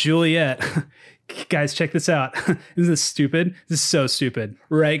 Juliet, guys, check this out. Isn't this stupid? This is so stupid.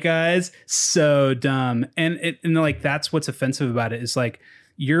 Right, guys? So dumb. And like, that's what's offensive about it is like,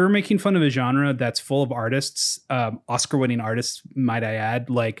 you're making fun of a genre that's full of artists, Oscar-winning artists, might I add,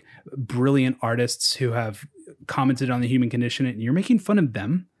 like brilliant artists who have commented on the human condition, and you're making fun of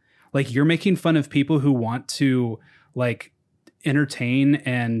them. Like, you're making fun of people who want to like entertain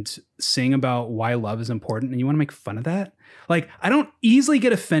and sing about why love is important, and you want to make fun of that? Like, I don't easily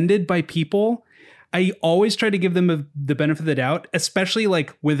get offended by people. I always try to give them the benefit of the doubt, especially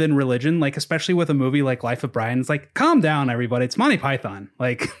like within religion, like especially with a movie like Life of Brian. It's like, calm down, everybody. It's Monty Python.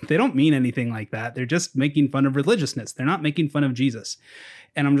 Like, they don't mean anything like that. They're just making fun of religiousness. They're not making fun of Jesus.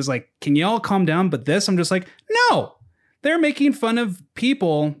 And I'm just like, can you all calm down? But this, I'm just like, no, they're making fun of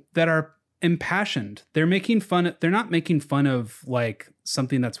people that are impassioned. They're not making fun of like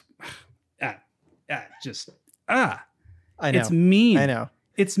something that's I know. It's mean. I know.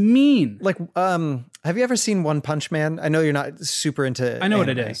 It's mean. Like, have you ever seen One Punch Man? I know you're not super into I know anime. what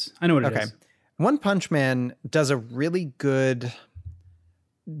it is. I know what it is. One Punch Man does a really good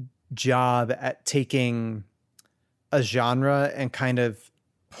job at taking a genre and kind of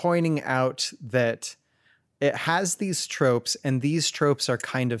pointing out that it has these tropes, and these tropes are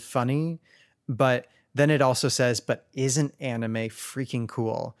kind of funny, but then it also says, but isn't anime freaking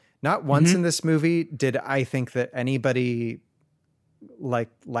cool? Not once in this movie did I think that anybody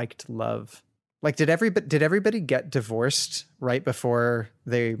liked love. Like, did everybody get divorced right before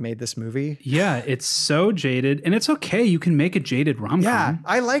they made this movie? Yeah, it's so jaded, and it's okay. You can make a jaded rom-com. Yeah,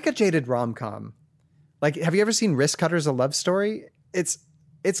 I like a jaded rom-com. Like, have you ever seen Wrist Cutters: A Love Story? It's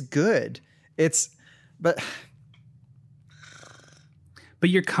good. But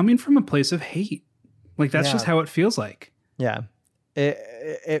you're coming from a place of hate. Like, that's just how it feels like. Yeah.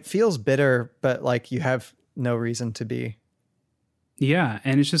 It feels bitter, but like you have no reason to be. Yeah,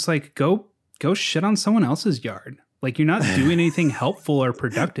 and it's just like go shit on someone else's yard. Like, you're not doing anything helpful or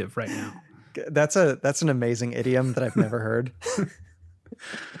productive right now. That's an amazing idiom that I've never heard.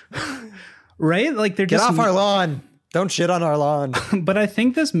 Right? Like, they're Get just off our lawn. Don't shit on our lawn. But I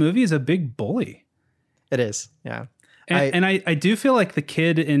think this movie is a big bully. It is. Yeah. And I do feel like the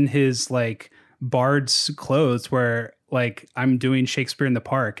kid in his like bard's clothes where like I'm doing Shakespeare in the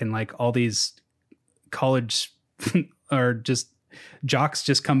Park and like all these college or just jocks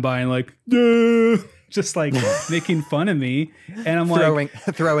just come by and like, just like making fun of me. And I'm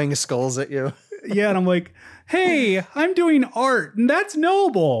throwing skulls at you. Yeah. And I'm like, hey, I'm doing art and that's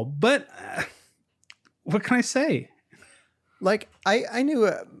noble. But what can I say? Like I knew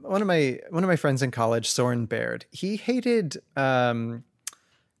one of my friends in college, Soren Baird. He hated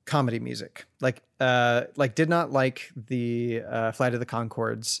comedy music. Like did not like the Flight of the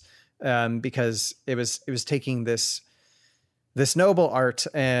Conchords because it was taking this noble art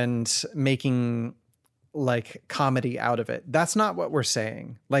and making like comedy out of it. That's not what we're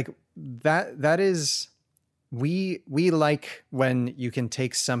saying. Like that is we like when you can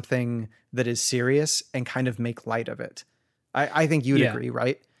take something that is serious and kind of make light of it. I think you'd agree,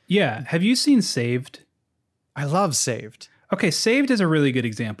 right? Yeah. Have you seen Saved? I love Saved. Okay, Saved is a really good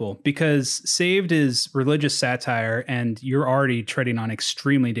example because Saved is religious satire and you're already treading on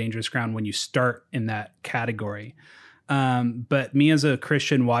extremely dangerous ground when you start in that category. But me as a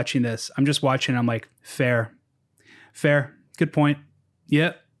Christian watching this, I'm just watching, I'm like, fair, good point.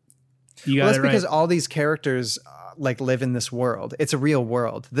 Yep. You got it right. That's because all these characters like live in this world. It's a real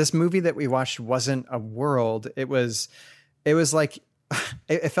world. This movie that we watched wasn't a world. It was like,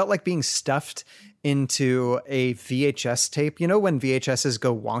 it felt like being stuffed into a VHS tape. You know, when VHSs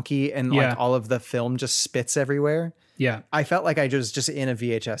go wonky and like all of the film just spits everywhere. Yeah. I felt like I was just in a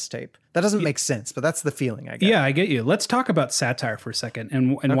VHS tape. That doesn't make sense, but that's the feeling I get. Yeah, I get you. Let's talk about satire for a second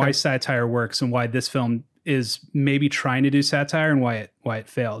and why satire works and why this film is maybe trying to do satire and why it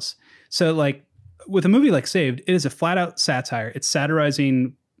fails. So like with a movie like Saved, it is a flat out satire. It's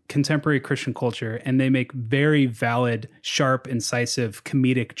satirizing contemporary Christian culture, and they make very valid, sharp, incisive,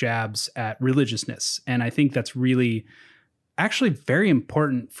 comedic jabs at religiousness. And I think that's really actually very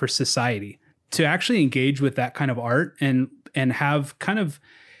important for society to actually engage with that kind of art and have kind of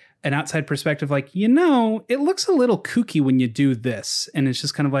an outside perspective, like, you know, it looks a little kooky when you do this. And it's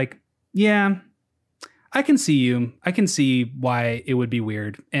just kind of like, yeah, I can see you. I can see why it would be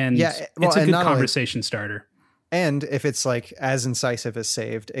weird. And it's a good conversation starter. And if it's like as incisive as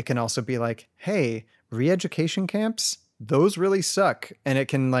Saved, it can also be like, hey, re-education camps, those really suck. And it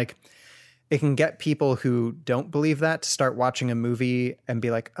can get people who don't believe that to start watching a movie and be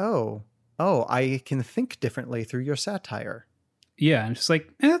like, oh, I can think differently through your satire. Yeah. And just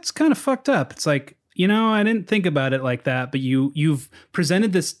like, it's kind of fucked up. It's like, you know, I didn't think about it like that, but you've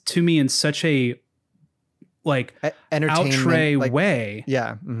presented this to me in such a like outre way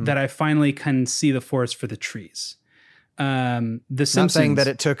that I finally can see the forest for the trees. The Simpsons, not saying that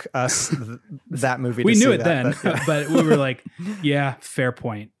it took us that movie we to knew see it that, then, but we were like, yeah, fair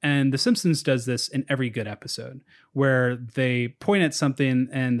point. And The Simpsons does this in every good episode where they point at something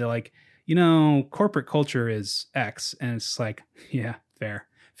and they're like, you know, corporate culture is X. And it's like, yeah, fair,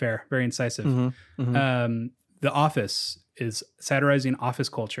 very incisive. Mm-hmm, mm-hmm. The Office is satirizing office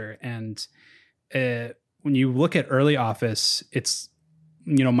culture. And when you look at early Office, it's,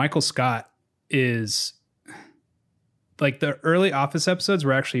 you know, Michael Scott is like the early Office episodes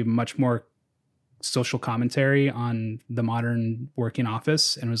were actually much more social commentary on the modern working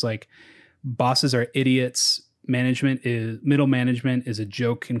office. And it was like, bosses are idiots. middle management is a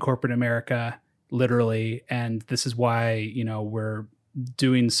joke in corporate America, literally. And this is why, you know, we're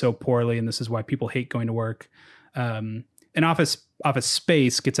doing so poorly. And this is why people hate going to work. And Office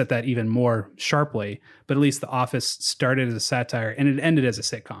Space gets at that even more sharply, but at least The Office started as a satire and it ended as a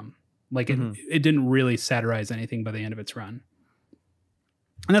sitcom. Like it didn't really satirize anything by the end of its run.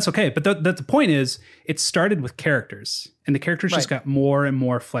 And that's okay. But the point is, it started with characters, and the characters just got more and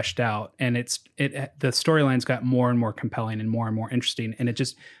more fleshed out, and the storylines got more and more compelling and more interesting, and it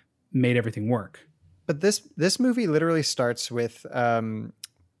just made everything work. But this movie literally starts with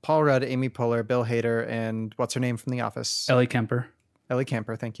Paul Rudd, Amy Poehler, Bill Hader, and what's her name from The Office? Ellie Kemper,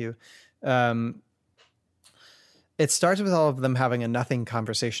 thank you. It starts with all of them having a nothing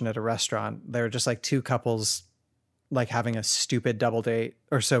conversation at a restaurant. They're just like two couples like having a stupid double date,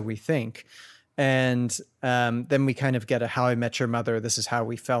 or so we think. And then we kind of get a How I Met Your Mother, this is how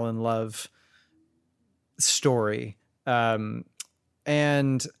we fell in love story. And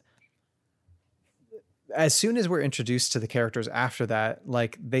as soon as we're introduced to the characters after that,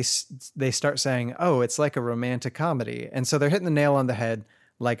 like they start saying, oh, it's like a romantic comedy. And so they're hitting the nail on the head,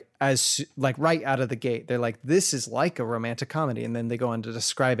 like right out of the gate. They're like, this is like a romantic comedy. And then they go on to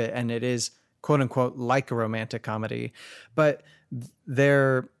describe it. And it is, quote unquote, like a romantic comedy, but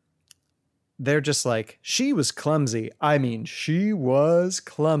they're just like, she was clumsy. I mean, she was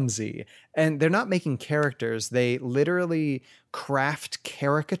clumsy. And they're not making characters. They literally craft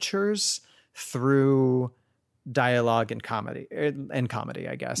caricatures through dialogue and comedy,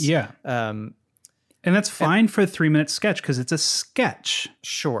 I guess. Yeah. And that's fine for a 3-minute sketch, because it's a sketch.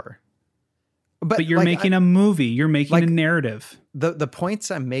 Sure. But you're like, making a movie. You're making a narrative. The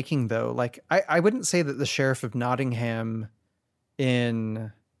points I'm making, though, like I wouldn't say that the Sheriff of Nottingham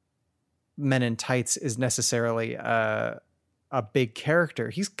in Men in Tights is necessarily a big character.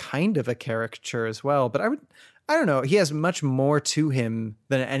 He's kind of a caricature as well. But I don't know. He has much more to him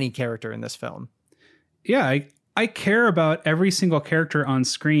than any character in this film. Yeah, I care about every single character on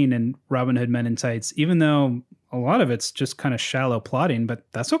screen in Robin Hood Men in Tights, even though a lot of it's just kind of shallow plotting, but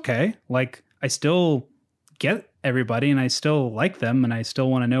that's okay. Like, I still get everybody and I still like them and I still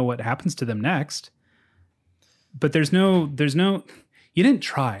want to know what happens to them next. But there's no, you didn't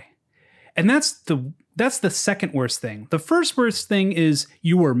try. And that's the second worst thing. The first worst thing is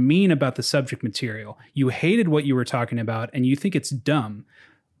you were mean about the subject material. You hated what you were talking about and you think it's dumb.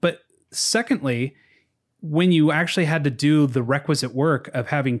 But secondly, when you actually had to do the requisite work of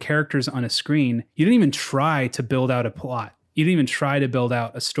having characters on a screen, you didn't even try to build out a plot. You didn't even try to build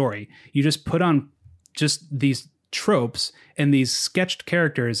out a story. You just put on just these tropes and these sketched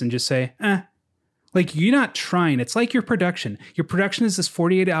characters and just say, like, you're not trying. It's like your production. Your production is this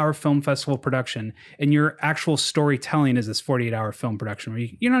 48-hour film festival production, and your actual storytelling is this 48-hour film production where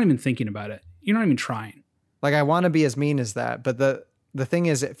you're not even thinking about it. You're not even trying. Like, I want to be as mean as that, but the thing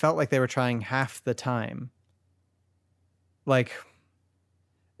is, it felt like they were trying half the time. Like,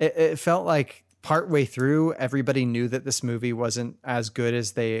 it felt like partway through, everybody knew that this movie wasn't as good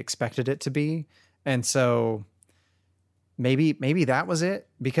as they expected it to be. And so maybe that was it,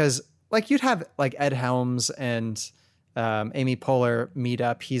 because like you'd have like Ed Helms and Amy Poehler meet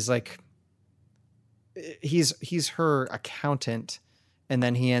up. He's like, he's her accountant, and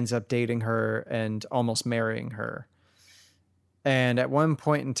then he ends up dating her and almost marrying her. And at one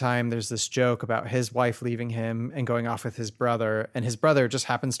point in time, there's this joke about his wife leaving him and going off with his brother, and his brother just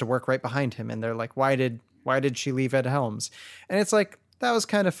happens to work right behind him. And they're like, why did she leave Ed Helms? And it's like, that was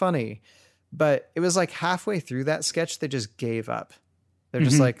kind of funny, but it was like halfway through that sketch, they just gave up. They're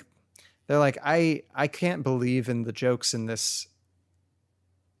just like, I can't believe in the jokes in this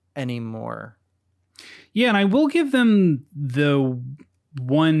anymore. Yeah. And I will give them the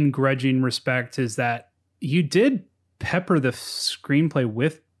one grudging respect is that you did pepper the screenplay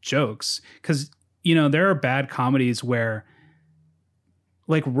with jokes, because you know there are bad comedies where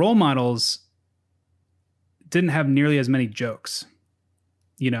like Role Models didn't have nearly as many jokes.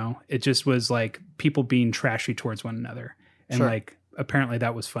 You know, it just was like people being trashy towards one another, and like apparently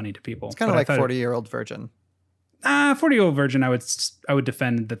that was funny to people. It's kind of like 40-Year-Old Virgin. 40-Year-Old Virgin, I would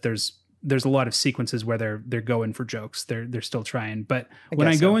defend that there's a lot of sequences where they're going for jokes. They're still trying, but when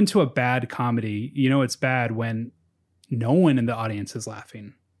I go into a bad comedy, you know it's bad when no one in the audience is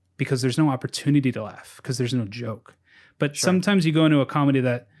laughing, because there's no opportunity to laugh because there's no joke. But sometimes you go into a comedy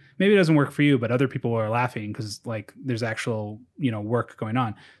that maybe doesn't work for you, but other people are laughing because like there's actual, you know, work going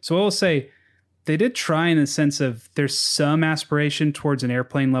on. So I will say they did try in the sense of there's some aspiration towards an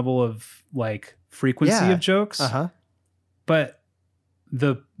Airplane level of like frequency of jokes. But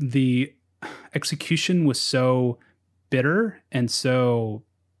the execution was so bitter and so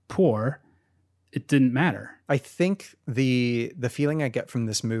poor it didn't matter. I think the feeling I get from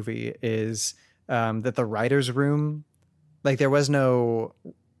this movie is that the writer's room, like there was no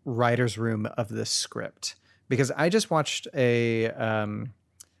writer's room of this script, because I just watched a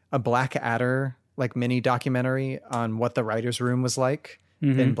Blackadder like mini documentary on what the writer's room was like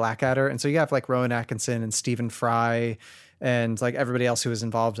in Blackadder. And so you have like Rowan Atkinson and Stephen Fry and like everybody else who was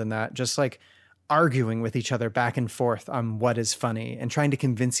involved in that, just like arguing with each other back and forth on what is funny and trying to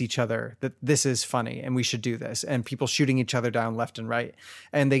convince each other that this is funny and we should do this, and people shooting each other down left and right.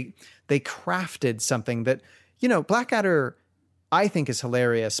 And they crafted something that, you know, Blackadder I think is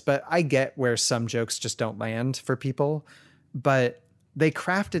hilarious, but I get where some jokes just don't land for people, but they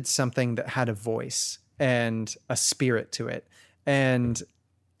crafted something that had a voice and a spirit to it. And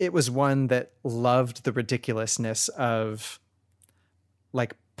it was one that loved the ridiculousness of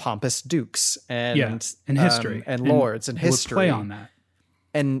like pompous dukes and history and lords and history. Play on that.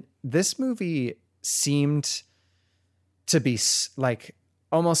 And this movie seemed to be like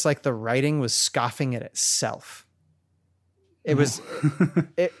almost like the writing was scoffing at itself. It was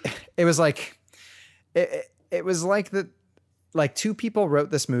it was like it was like that, like two people wrote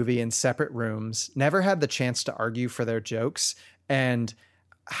this movie in separate rooms, never had the chance to argue for their jokes, and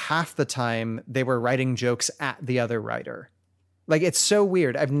half the time they were writing jokes at the other writer. Like, it's so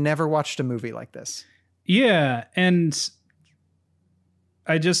weird. I've never watched a movie like this. Yeah, and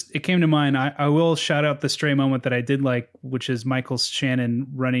it came to mind. I will shout out the stray moment that I did like, which is Michael Shannon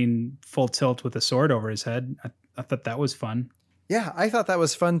running full tilt with a sword over his head. I thought that was fun. Yeah, I thought that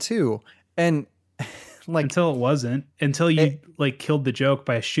was fun too. And like, until it wasn't, until you like killed the joke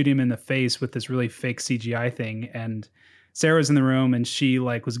by shooting him in the face with this really fake CGI thing. And Sarah was in the room and she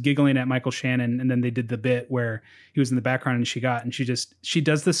like was giggling at Michael Shannon. And then they did the bit where he was in the background and she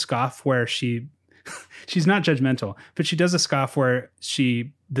does the scoff where she's not judgmental, but she does a scoff where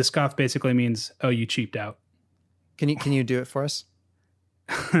the scoff basically means, oh, you cheaped out. Can you do it for us?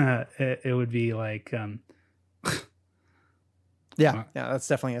 it would be like, yeah, that's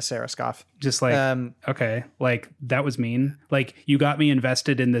definitely a Sarah scoff. Just like, okay, like that was mean. Like, you got me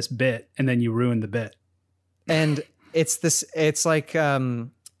invested in this bit and then you ruined the bit. And it's like,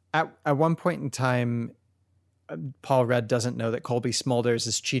 at one point in time, Paul Rudd doesn't know that Colby Smulders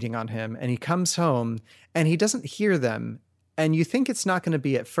is cheating on him, and he comes home and he doesn't hear them. And you think it's not going to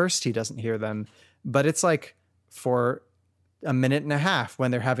be at first he doesn't hear them, but it's like for a minute and a half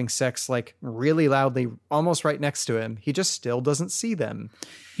when they're having sex, like really loudly, almost right next to him, he just still doesn't see them.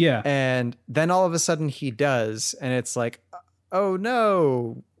 Yeah. And then all of a sudden he does. And it's like, oh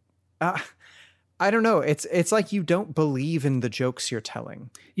no. I don't know. It's like you don't believe in the jokes you're telling.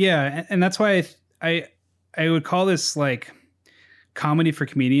 Yeah. And that's why I would call this like comedy for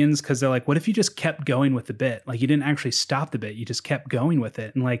comedians, because they're like, what if you just kept going with the bit? Like, you didn't actually stop the bit. You just kept going with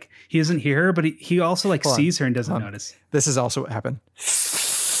it. And like, he doesn't hear her, but he also like sees her and doesn't notice. This is also what happened.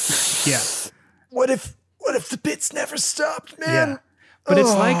 Yeah. What if the bits never stopped, man? Yeah. But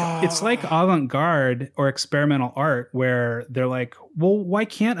it's like avant-garde or experimental art where they're like, well, why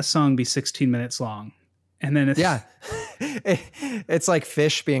can't a song be 16 minutes long? And then it's like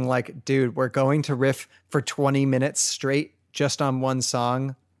Fish being like, dude, we're going to riff for 20 minutes straight just on one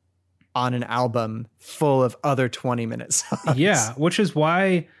song on an album full of other 20-minute songs. Yeah, which is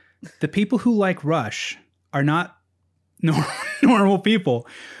why the people who like Rush are not normal people.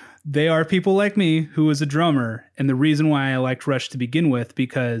 They are people like me who is a drummer. And the reason why I liked Rush to begin with,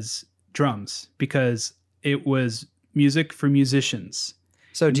 because it was music for musicians.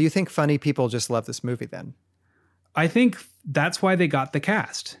 So do you think funny people just love this movie then? I think that's why they got the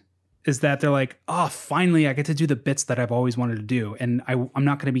cast, is that they're like, oh, finally I get to do the bits that I've always wanted to do. And I'm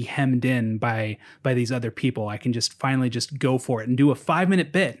not going to be hemmed in by these other people. I can just finally just go for it and do a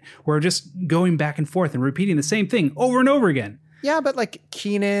 5-minute bit where we're just going back and forth and repeating the same thing over and over again. Yeah, but like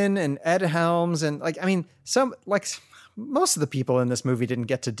Keenan and Ed Helms and like, I mean, most of the people in this movie didn't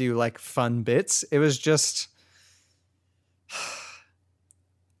get to do like fun bits. It was just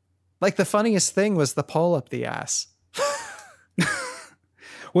like the funniest thing was the pull up the ass.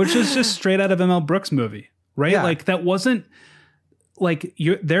 Which is just straight out of a Mel Brooks movie, right? Yeah. Like, that wasn't like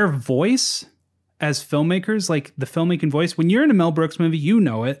their voice as filmmakers, like the filmmaking voice. When you're in a Mel Brooks movie, you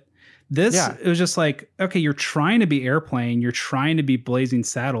know it. It was just like, okay, you're trying to be Airplane. You're trying to be Blazing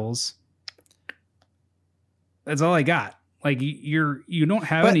Saddles. That's all I got. Like, you don't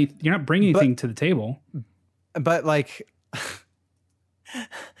have you're not bringing anything to the table. But like,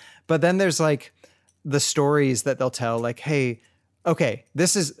 but then there's like the stories that they'll tell, like, hey, okay,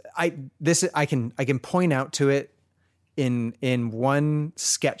 I can point out to it in one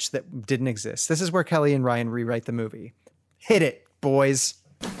sketch that didn't exist. This is where Kelly and Ryan rewrite the movie. Hit it, boys.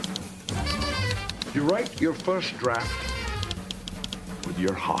 You write your first draft with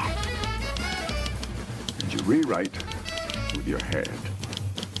your heart, and you rewrite with your head.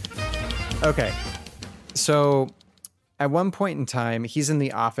 Okay, so at one point in time, he's in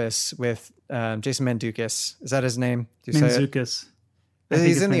the office with Jason Mantzoukas. Is that his name? Do you say it? Mantzoukas.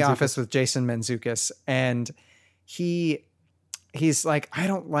 He's in the office with Jason Mantzoukas, and he's like, I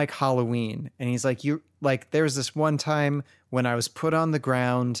don't like Halloween. And he's like, there was this one time when I was put on the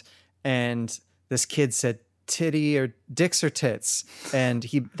ground and this kid said titty or dicks or tits. And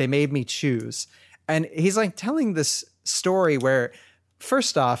they made me choose. And he's like telling this story where,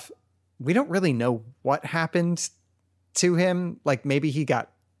 first off, we don't really know what happened to him. Like maybe he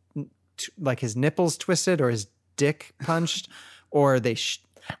got like his nipples twisted or his dick punched or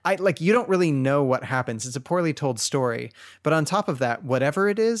you don't really know what happens. It's a poorly told story. But on top of that, whatever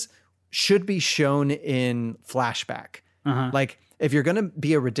it is should be shown in flashback. Like if you're going to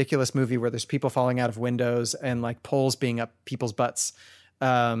be a ridiculous movie where there's people falling out of windows and like poles being up people's butts,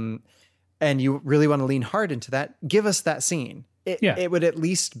 and you really want to lean hard into that, give us that scene. It would at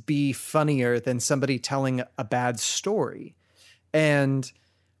least be funnier than somebody telling a bad story. And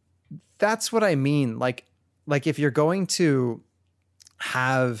that's what I mean. Like if you're going to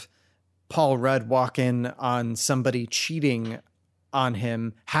have Paul Rudd walk in on somebody cheating on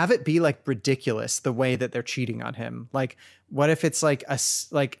him, have it be like ridiculous the way that they're cheating on him. Like, what if it's like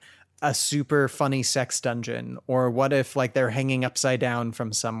a super funny sex dungeon? Or what if like they're hanging upside down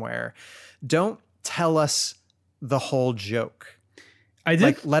from somewhere? Don't tell us the whole joke.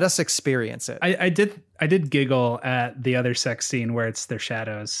 Let us experience it. I did giggle at the other sex scene where it's their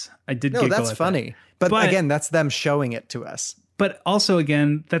shadows. I did giggle that's at funny. That. But again, that's them showing it to us. But also,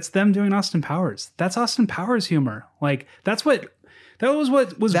 again, that's them doing Austin Powers. That's Austin Powers humor. Like, that was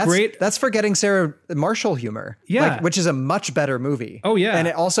great. That's Forgetting Sarah Marshall humor. Yeah. Which is a much better movie. Oh, yeah. And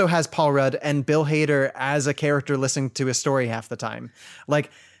it also has Paul Rudd and Bill Hader as a character listening to a story half the time.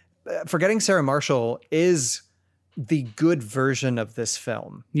 Like, Forgetting Sarah Marshall is the good version of this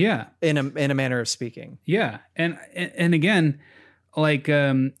film. Yeah. In a manner of speaking. Yeah. And again, like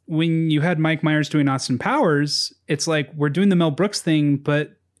when you had Mike Myers doing Austin Powers, it's like we're doing the Mel Brooks thing,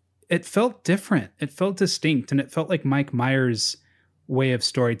 but it felt different. It felt distinct, and it felt like Mike Myers' way of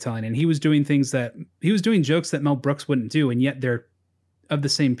storytelling. And he was doing jokes that Mel Brooks wouldn't do, and yet they're of the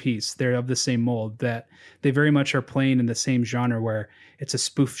same piece. They're of the same mold, that they very much are playing in the same genre where it's a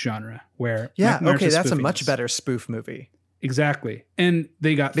spoof genre where that's a much better spoof movie. Exactly. And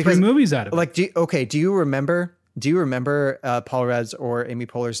they got 3 movies out of it. Like, do you remember Paul Rudd's or Amy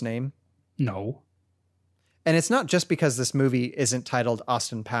Poehler's name? No. And it's not just because this movie isn't titled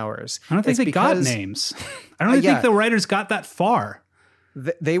Austin Powers. I don't think they got names. I don't think the writers got that far.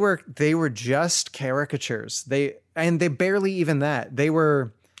 They were just caricatures. They barely even that. They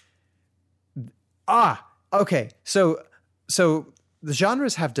were okay. So the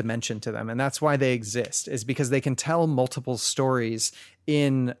genres have dimension to them, and that's why they exist, is because they can tell multiple stories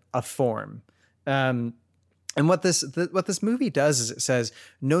in a form. And what this movie does is it says,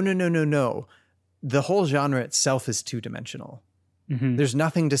 no. The whole genre itself is 2-dimensional. Mm-hmm. There's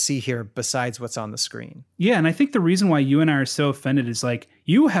nothing to see here besides what's on the screen. Yeah, and I think the reason why you and I are so offended is like,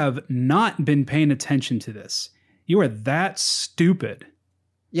 you have not been paying attention to this. You are that stupid.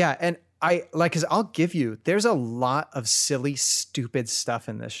 Yeah, and because I'll give you, there's a lot of silly, stupid stuff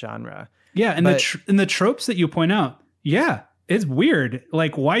in this genre. Yeah, and the tropes that you point out, yeah, it's weird.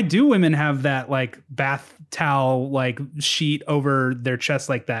 Like, why do women have that like bath towel like sheet over their chest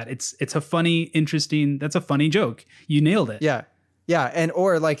like that? It's a funny, interesting. That's a funny joke. You nailed it. Yeah, yeah, and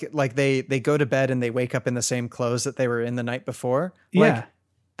or like they go to bed and they wake up in the same clothes that they were in the night before. Like,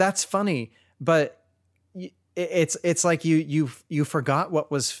 that's funny, but it's like you forgot what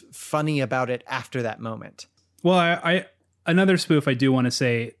was funny about it after that moment. Well, I another spoof I do want to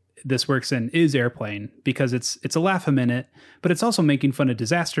say this works in is Airplane, because it's a laugh a minute, but it's also making fun of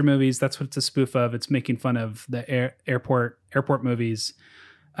disaster movies. That's what it's a spoof of. It's making fun of the airport movies,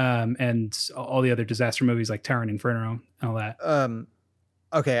 and all the other disaster movies like Tower and Inferno and all that.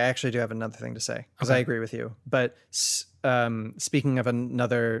 Okay, I actually do have another thing to say, because I agree with you. But speaking of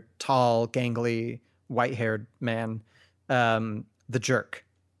another tall, gangly, white-haired man, The Jerk.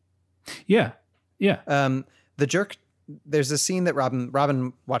 Yeah. The Jerk. There's a scene that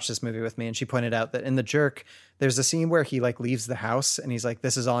Robin watched this movie with me, and she pointed out that in The Jerk, there's a scene where he like leaves the house and he's like,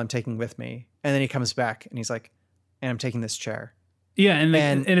 "This is all I'm taking with me," and then he comes back and he's like, "And I'm taking this chair." Yeah,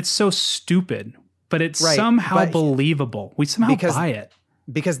 and it's so stupid, but it's somehow believable. We somehow buy it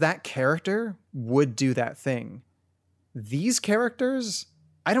because that character would do that thing. These characters,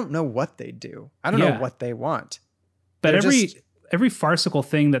 I don't know what they do. I don't know what they want. But every farcical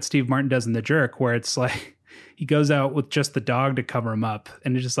thing that Steve Martin does in The Jerk, where it's like he goes out with just the dog to cover him up,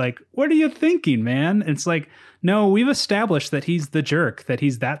 and it's just like, what are you thinking, man? And it's like, no, we've established that he's the jerk, that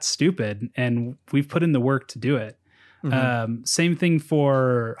he's that stupid, and we've put in the work to do it. Same thing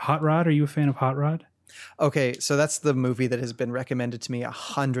for Hot Rod. Are you a fan of Hot Rod? Okay, so that's the movie that has been recommended to me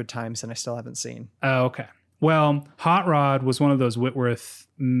 100 times and I still haven't seen. Oh, okay. Well, Hot Rod was one of those Whitworth,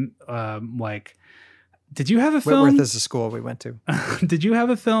 like, did you have a film? Whitworth is a school we went to. Did you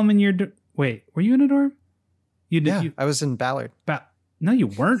have a film in your, wait, were you in a dorm? You did. Yeah, I was in Ballard. No, you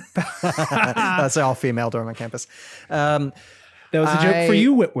weren't. That's an all-female dorm on campus. That was a joke for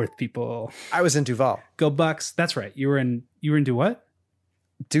you, Whitworth people. I was in Duval. Go Bucks. That's right. You were in do what?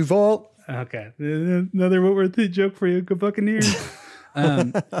 Duval. Okay. Another Whitworth joke for you. Go Buccaneers.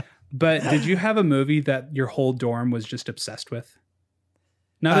 But did you have a movie that your whole dorm was just obsessed with?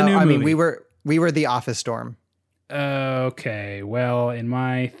 Not a new movie. I mean, we were the office dorm. Okay. Well, in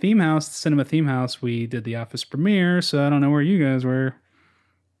my theme house, the cinema theme house, we did the office premiere, so I don't know where you guys were.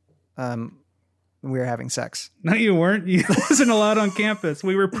 We were having sex. No, you weren't. You wasn't allowed on campus.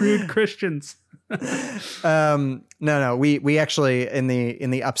 We were prude Christians. No. We actually in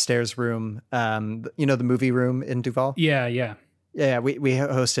the upstairs room, the movie room in Duval. Yeah. We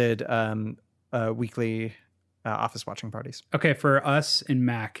hosted weekly office watching parties. Okay, for us in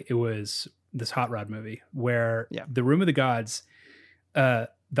Mac, it was this Hot Rod movie where the Room of the Gods, the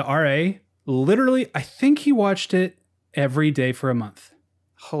RA, literally, I think he watched it every day for a month.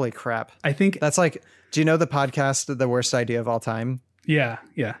 Holy crap. I think that's like, do you know the podcast, The Worst Idea of All Time? Yeah.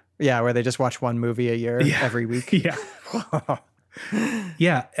 Yeah, where they just watch one movie a year every week. Yeah.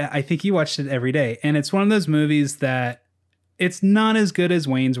 Yeah, I think he watched it every day. And it's one of those movies that it's not as good as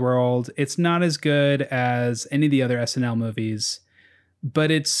Wayne's World. It's not as good as any of the other SNL movies,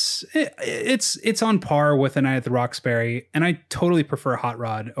 but it's on par with A Night at the Roxbury. And I totally prefer Hot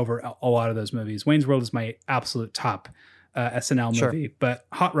Rod over a lot of those movies. Wayne's World is my absolute top SNL movie, but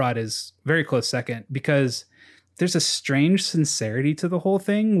Hot Rod is very close second because there's a strange sincerity to the whole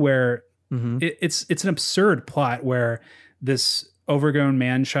thing where it's an absurd plot where this overgrown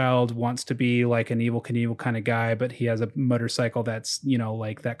man-child wants to be like an Evel Knievel kind of guy, but he has a motorcycle that's,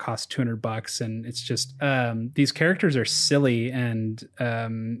 like that costs $200. And it's just, these characters are silly and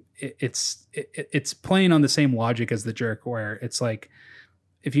it's playing on the same logic as The Jerk, where it's like,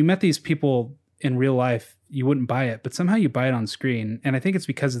 if you met these people in real life, you wouldn't buy it, but somehow you buy it on screen. And I think it's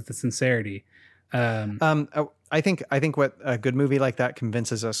because of the sincerity. I think what a good movie like that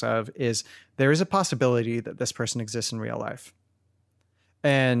convinces us of is there is a possibility that this person exists in real life.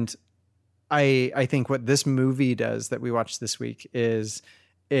 And I think what this movie does that we watched this week is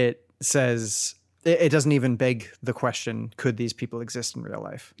it says, it doesn't even beg the question, could these people exist in real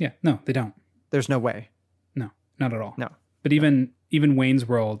life? Yeah, no, they don't. There's no way. No, not at all. No. But even Wayne's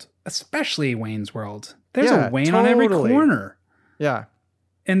World, especially Wayne's World, there's a Wayne on every corner. Yeah.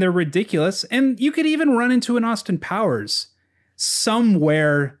 And they're ridiculous. And you could even run into an Austin Powers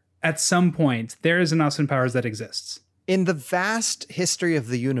somewhere at some point. There is an Austin Powers that exists. In the vast history of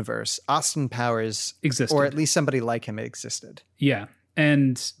the universe, Austin Powers existed, or at least somebody like him existed. Yeah.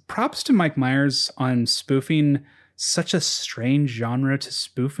 And props to Mike Myers on spoofing such a strange genre to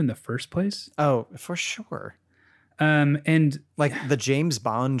spoof in the first place. Oh, for sure. And like the James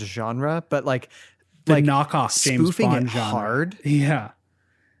Bond genre, but like the knockoff James Bond genre. Hard. Yeah.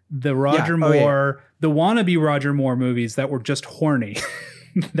 The Roger Moore, the wannabe Roger Moore movies that were just horny.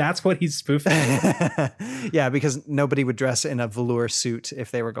 That's what he's spoofing. Yeah, because nobody would dress in a velour suit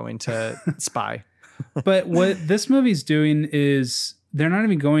if they were going to spy. But what this movie's doing is they're not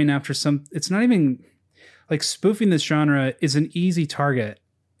even going after it's not even like spoofing this genre is an easy target.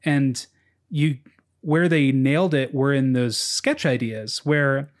 And where they nailed it were in those sketch ideas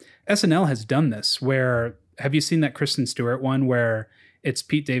where SNL has done this, where have you seen that Kristen Stewart one where it's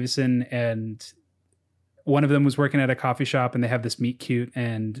Pete Davidson and one of them was working at a coffee shop and they have this meet cute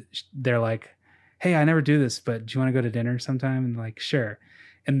and they're like, hey, I never do this, but do you want to go to dinner sometime? And like, sure.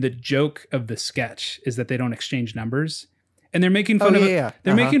 And the joke of the sketch is that they don't exchange numbers. And they're making fun of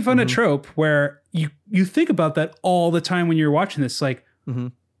making fun of trope where you think about that all the time when you're watching this, like,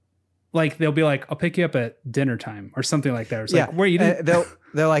 like they'll be like, I'll pick you up at dinner time or something like that. It's like, where you didn't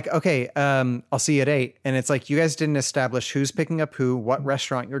they're like, okay, I'll see you at 8. And it's like, you guys didn't establish who's picking up who, what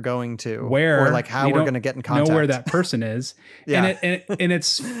restaurant you're going to, where, or like how we're going to get in contact. Know where that person is. And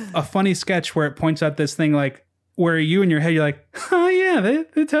it's a funny sketch where it points out this thing, like where you in your head, you're like, oh yeah, they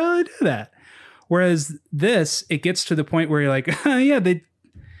totally do that. Whereas this, it gets to the point where you're like, oh,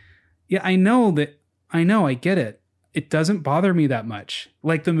 I know, I get it. It doesn't bother me that much.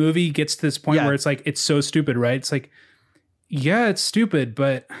 Like the movie gets to this point where it's like, it's so stupid, right? It's like, Yeah, it's stupid,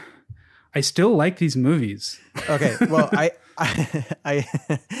 but I still like these movies. Okay, well,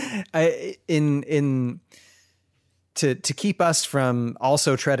 to keep us from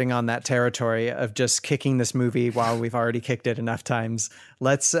also treading on that territory of just kicking this movie while we've already kicked it enough times,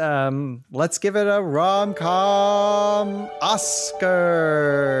 let's give it a rom-com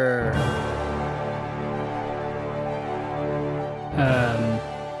Oscar.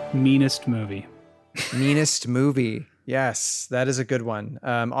 Meanest movie. Meanest movie. Yes, that is a good one.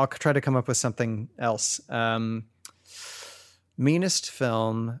 I'll try to come up with something else. Meanest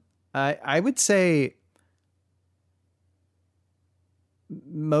film. I would say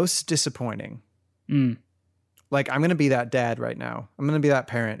most disappointing. Like, I'm going to be that dad right now. I'm going to be that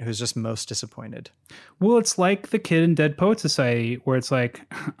parent who's just most disappointed. Well, it's like the kid in Dead Poet Society where it's like,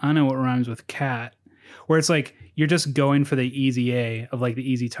 I know what rhymes with cat. Where it's like, you're just going for the easy A of like the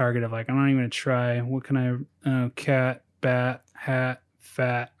easy target of like, I'm not even going to try. What can I, cat, bat, hat,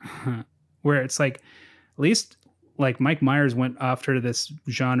 fat. Where it's like, at least like Mike Myers went after this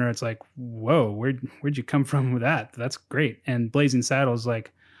genre. It's like, whoa, where'd you come from with that? That's great. And Blazing Saddles,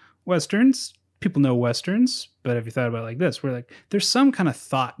 like, Westerns, people know Westerns, but have you thought about it like this? Where like, there's some kind of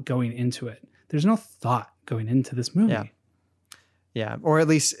thought going into it. There's no thought going into this movie. Yeah. Yeah. Or at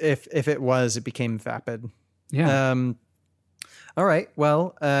least if it was, it became vapid. Yeah. All right.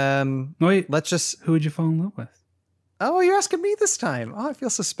 Well, wait, let's just, who would you fall in love with? Oh, you're asking me this time. Oh, I feel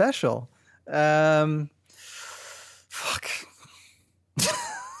so special. Fuck.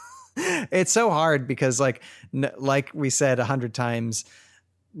 It's so hard because like we said 100 times,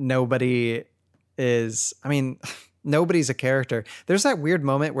 nobody's a character. There's that weird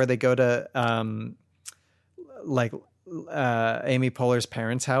moment where they go to Amy Poehler's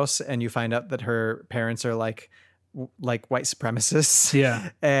parents' house and you find out that her parents are like white supremacists.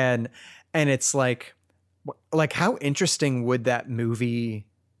 Yeah. And it's like how interesting would that movie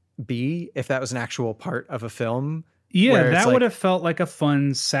be if that was an actual part of a film? Yeah, that would have felt like a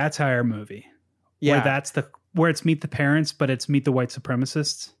fun satire movie. Yeah. Where it's Meet the Parents, but it's Meet the White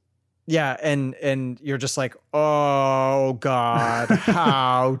Supremacists. Yeah, and you're just like, oh God,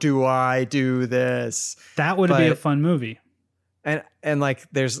 how do I do this? That would be a fun movie. And like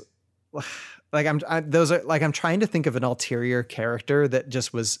there's like I'm trying to think of an ulterior character that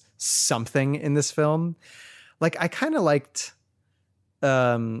just was something in this film. Like I kind of liked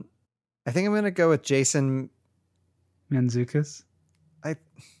I think I'm gonna go with Jason Mantzoukas. I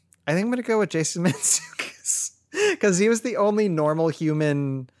think I'm gonna go with Jason Mantzoukas because he was the only normal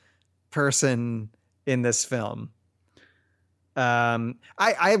human person in this film.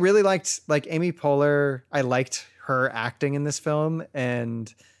 I really liked like Amy Poehler. I liked her acting in this film,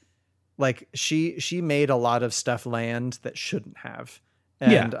 and like she made a lot of stuff land that shouldn't have.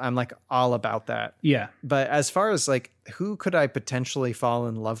 And I'm like all about that. Yeah. But as far as like who could I potentially fall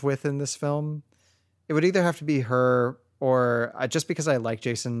in love with in this film, it would either have to be her or just because I like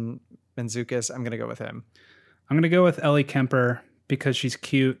Jason Mantzoukas, I'm going to go with him. I'm going to go with Ellie Kemper because she's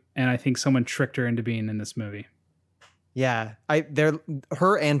cute and I think someone tricked her into being in this movie. Yeah. They're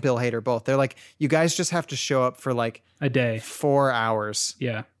her and Bill Hader both. They're like, you guys just have to show up for like a day, 4 hours.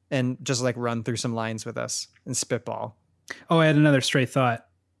 Yeah. And just like run through some lines with us and spitball. Oh, I had another stray thought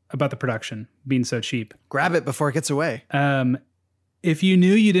about the production being so cheap. Grab it before it gets away. If you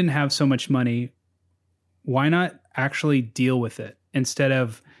knew you didn't have so much money, why not actually deal with it instead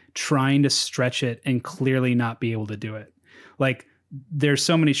of trying to stretch it and clearly not be able to do it? Like there's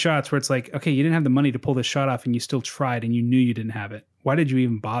so many shots where it's like, okay, you didn't have the money to pull this shot off and you still tried and you knew you didn't have it. Why did you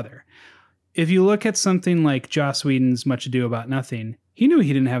even bother? If you look at something like Joss Whedon's Much Ado About Nothing, he knew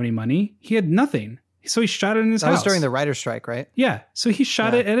he didn't have any money. He had nothing. So he shot it in his house. That was during the writer's strike, right? Yeah. So he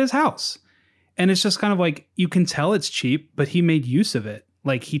shot it at his house. And it's just kind of like, you can tell it's cheap, but he made use of it.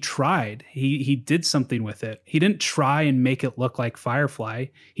 Like he tried, he did something with it. He didn't try and make it look like Firefly.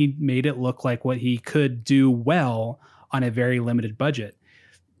 He made it look like what he could do well on a very limited budget.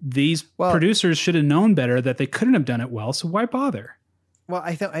 These producers should have known better that they couldn't have done it well. So why bother? Well,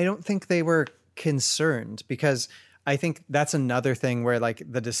 I don't think they were concerned because I think that's another thing where like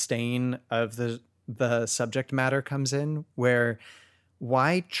the disdain of the subject matter comes in, where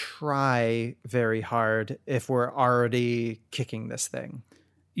why try very hard if we're already kicking this thing?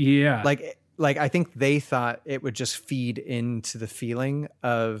 Yeah. Like I think they thought it would just feed into the feeling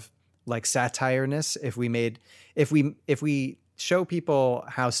of like satireness if we show people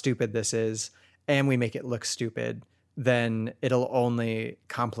how stupid this is and we make it look stupid, then it'll only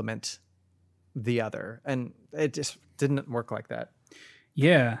complement the other. And it just didn't work like that.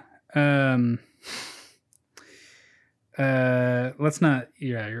 Yeah. Let's not.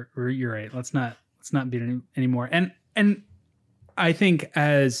 Yeah, you're right. Let's not beat it anymore. And I think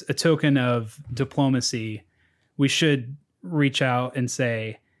as a token of diplomacy, we should reach out and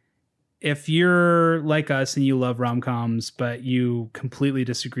say, if you're like us and you love rom-coms, but you completely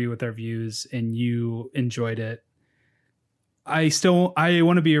disagree with our views and you enjoyed it, I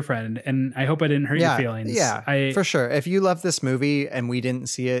want to be your friend, and I hope I didn't hurt your feelings. Yeah, for sure. If you love this movie and we didn't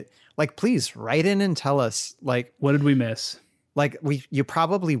see it, like, please write in and tell us, like, what did we miss? Like, you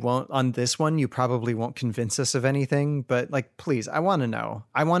probably won't on this one. You probably won't convince us of anything, but like, please, I want to know.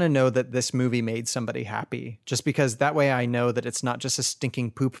 I want to know that this movie made somebody happy, just because that way I know that it's not just a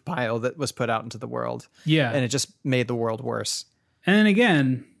stinking poop pile that was put out into the world. Yeah. And it just made the world worse. And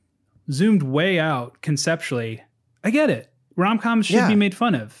again, zoomed way out conceptually, I get it. Rom-coms should be made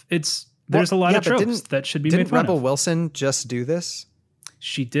fun of. There's a lot of tropes that should be made fun of. Didn't Rebel Wilson just do this?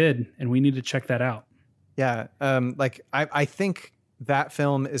 She did, and we need to check that out. Yeah, I think that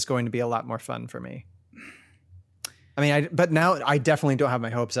film is going to be a lot more fun for me. I mean, but now I definitely don't have my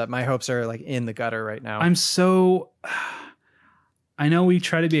hopes up. My hopes are like in the gutter right now. I know we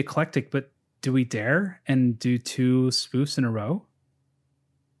try to be eclectic, but do we dare and do 2 spoofs in a row?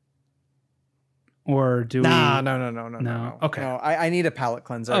 Or do we? No. Okay. No, I need a palate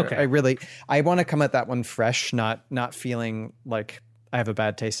cleanser. Okay. I want to come at that one fresh, not feeling like I have a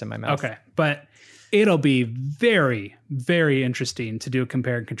bad taste in my mouth. Okay. But it'll be very, very interesting to do a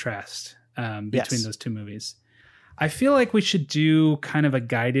compare and contrast between those 2 movies. I feel like we should do kind of a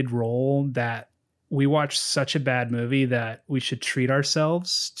guided role that we watch such a bad movie that we should treat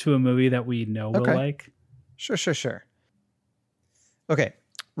ourselves to a movie that we know we'll like. Sure. Okay,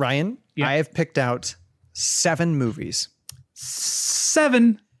 Ryan, I have picked out 7 movies.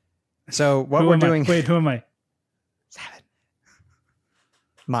 7? So what we're doing... Wait, who am I? 7.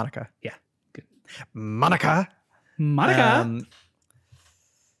 Monica. Yeah. Good. Monica.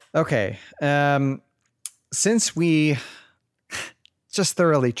 Okay. Since we just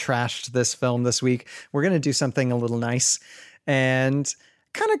thoroughly trashed this film this week, we're going to do something a little nice and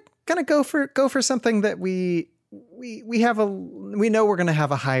kind of go for something that we know we're going to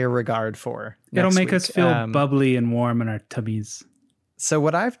have a higher regard for. It'll make us feel bubbly and warm in our tummies. So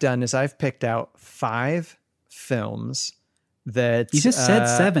what I've done is I've picked out 5 films that you just said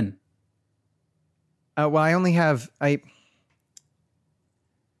 7. Well, I only have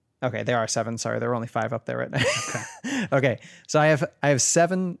Okay, there are 7. Sorry, there are only 5 up there right now. Okay, so I have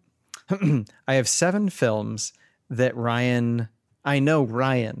 7. I have 7 films that I know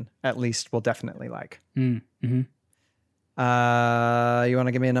Ryan at least will definitely like. Mm-hmm. You want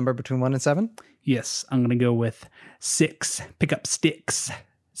to give me a number between 1 and 7? Yes, I'm gonna go with 6. Pick up sticks.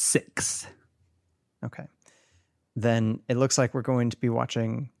 6. Okay, then it looks like we're going to be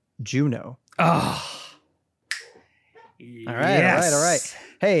watching Juno. Oh. All right.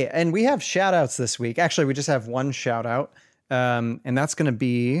 Hey, and we have shout outs this week. Actually, we just have one shout out. And that's going to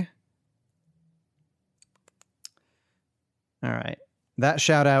be. All right. That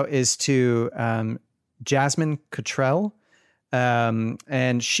shout out is to Jasmine Cottrell.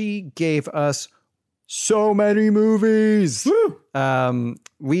 And she gave us so many movies. Woo!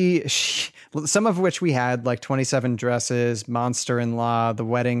 Some of which we had, like 27 Dresses, Monster-in-Law, The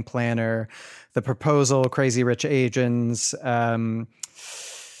Wedding Planner, The Proposal, Crazy Rich Asians,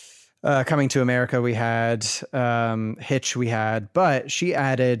 Coming to America we had, Hitch we had, but she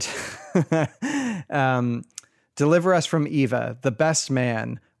added Deliver Us from Eva, The Best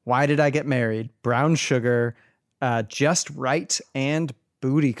Man, Why Did I Get Married, Brown Sugar, Just Right, and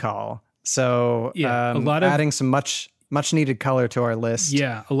Booty Call. So a lot of adding some much needed color to our list.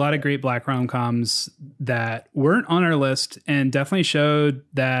 Yeah, a lot of great black rom-coms that weren't on our list and definitely showed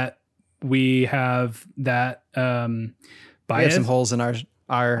that we have that bias. We have some holes in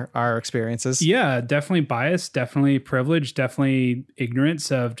our experiences. Yeah, definitely bias, definitely privilege, definitely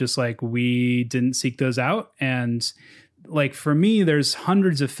ignorance of just like we didn't seek those out. And like for me, there's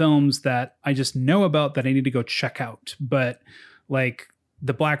hundreds of films that I just know about that I need to go check out. But like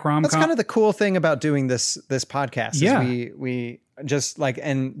the black rom-com. That's kind of the cool thing about doing this podcast. Yeah. Is we just like,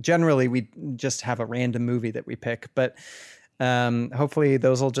 and generally we just have a random movie that we pick, but hopefully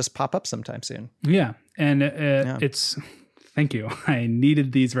those will just pop up sometime soon. Yeah. And it's, thank you. I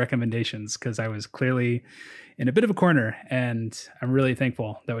needed these recommendations because I was clearly in a bit of a corner, and I'm really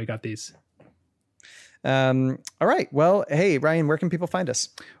thankful that we got these. All right. Well, hey, Ryan, where can people find us?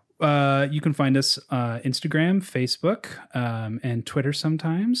 You can find us Instagram, Facebook, and Twitter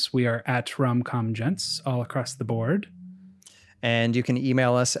sometimes. We are at romcomgents all across the board. And you can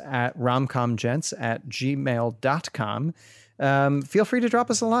email us at romcomgents@gmail.com. Feel free to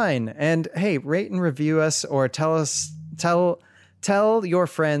drop us a line. And hey, rate and review us, or tell Tell your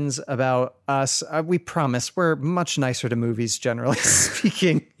friends about us. We promise we're much nicer to movies, generally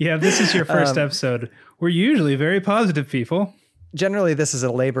speaking. Yeah, this is your first episode. We're usually very positive people. Generally, this is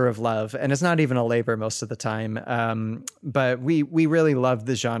a labor of love, and it's not even a labor most of the time. But we really love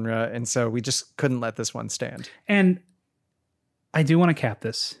the genre, and so we just couldn't let this one stand. And I do want to cap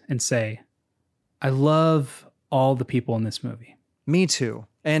this and say, I love all the people in this movie. Me too.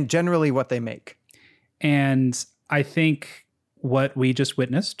 And generally what they make. And I think what we just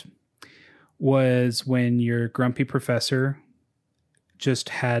witnessed was when your grumpy professor just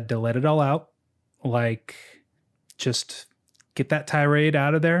had to let it all out. Like, just get that tirade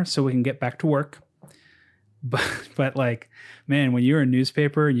out of there so we can get back to work. But like, man, when you're a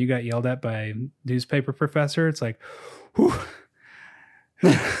newspaper and you got yelled at by a newspaper professor, it's like, whew.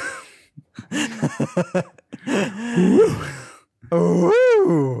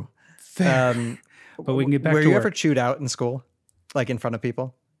 Ooh. But we can get back to work. Were you ever chewed out in school? Like in front of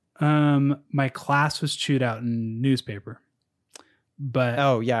people? My class was chewed out in newspaper. But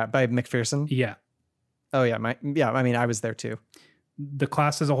oh yeah, by McPherson? Yeah. Oh yeah, I mean I was there too. The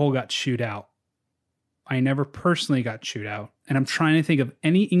class as a whole got chewed out. I never personally got chewed out. And I'm trying to think of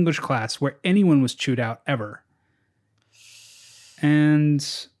any English class where anyone was chewed out ever. And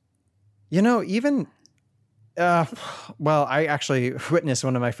you know, even well, I actually witnessed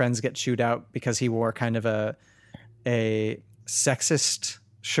one of my friends get chewed out because he wore kind of a sexist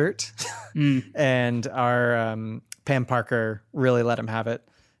shirt. And our Pam Parker really let him have it.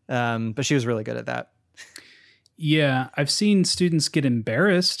 But she was really good at that. Yeah, I've seen students get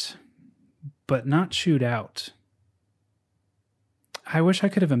embarrassed, but not chewed out. I wish I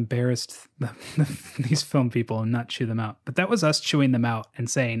could have embarrassed these film people and not chew them out. But that was us chewing them out and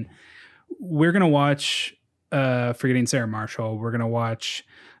saying, we're going to watch Forgetting Sarah Marshall. We're going to watch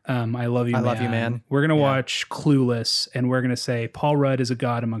I Love You, Man. We're going to watch Clueless. And we're going to say Paul Rudd is a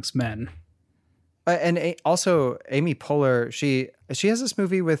god amongst men. And also Amy Poehler, she has this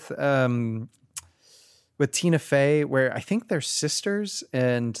movie with Tina Fey where I think they're sisters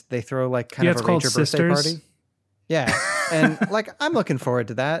and they throw like kind of a Ranger birthday party. Yeah. And like, I'm looking forward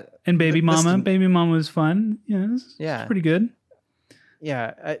to that. And Baby Mama was fun. Yes. Yeah. It's pretty good.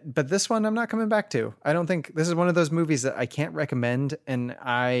 Yeah. But this one I'm not coming back to. I don't think this is one of those movies that I can't recommend and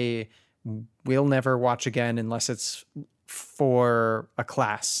I will never watch again unless it's for a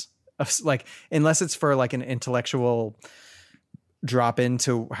class. Like, unless it's for like an intellectual drop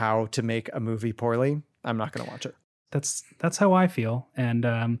into how to make a movie poorly, I'm not going to watch it. That's how I feel.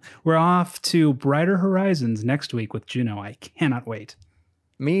 And we're off to Brighter Horizons next week with Juno. I cannot wait.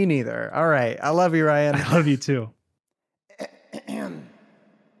 Me neither. All right. I love you, Ryan. I love you too. And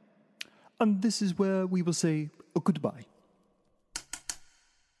this is where we will say goodbye.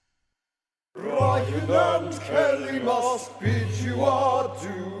 Ryan and Kelly must bid you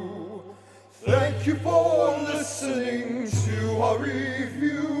adieu. Thank you for listening to our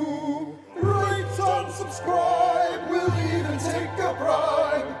review. Rate and subscribe, we'll even take a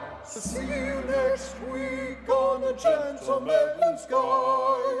bribe. So see you next week on A Gentleman's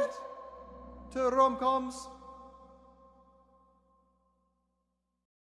Guide To rom-coms.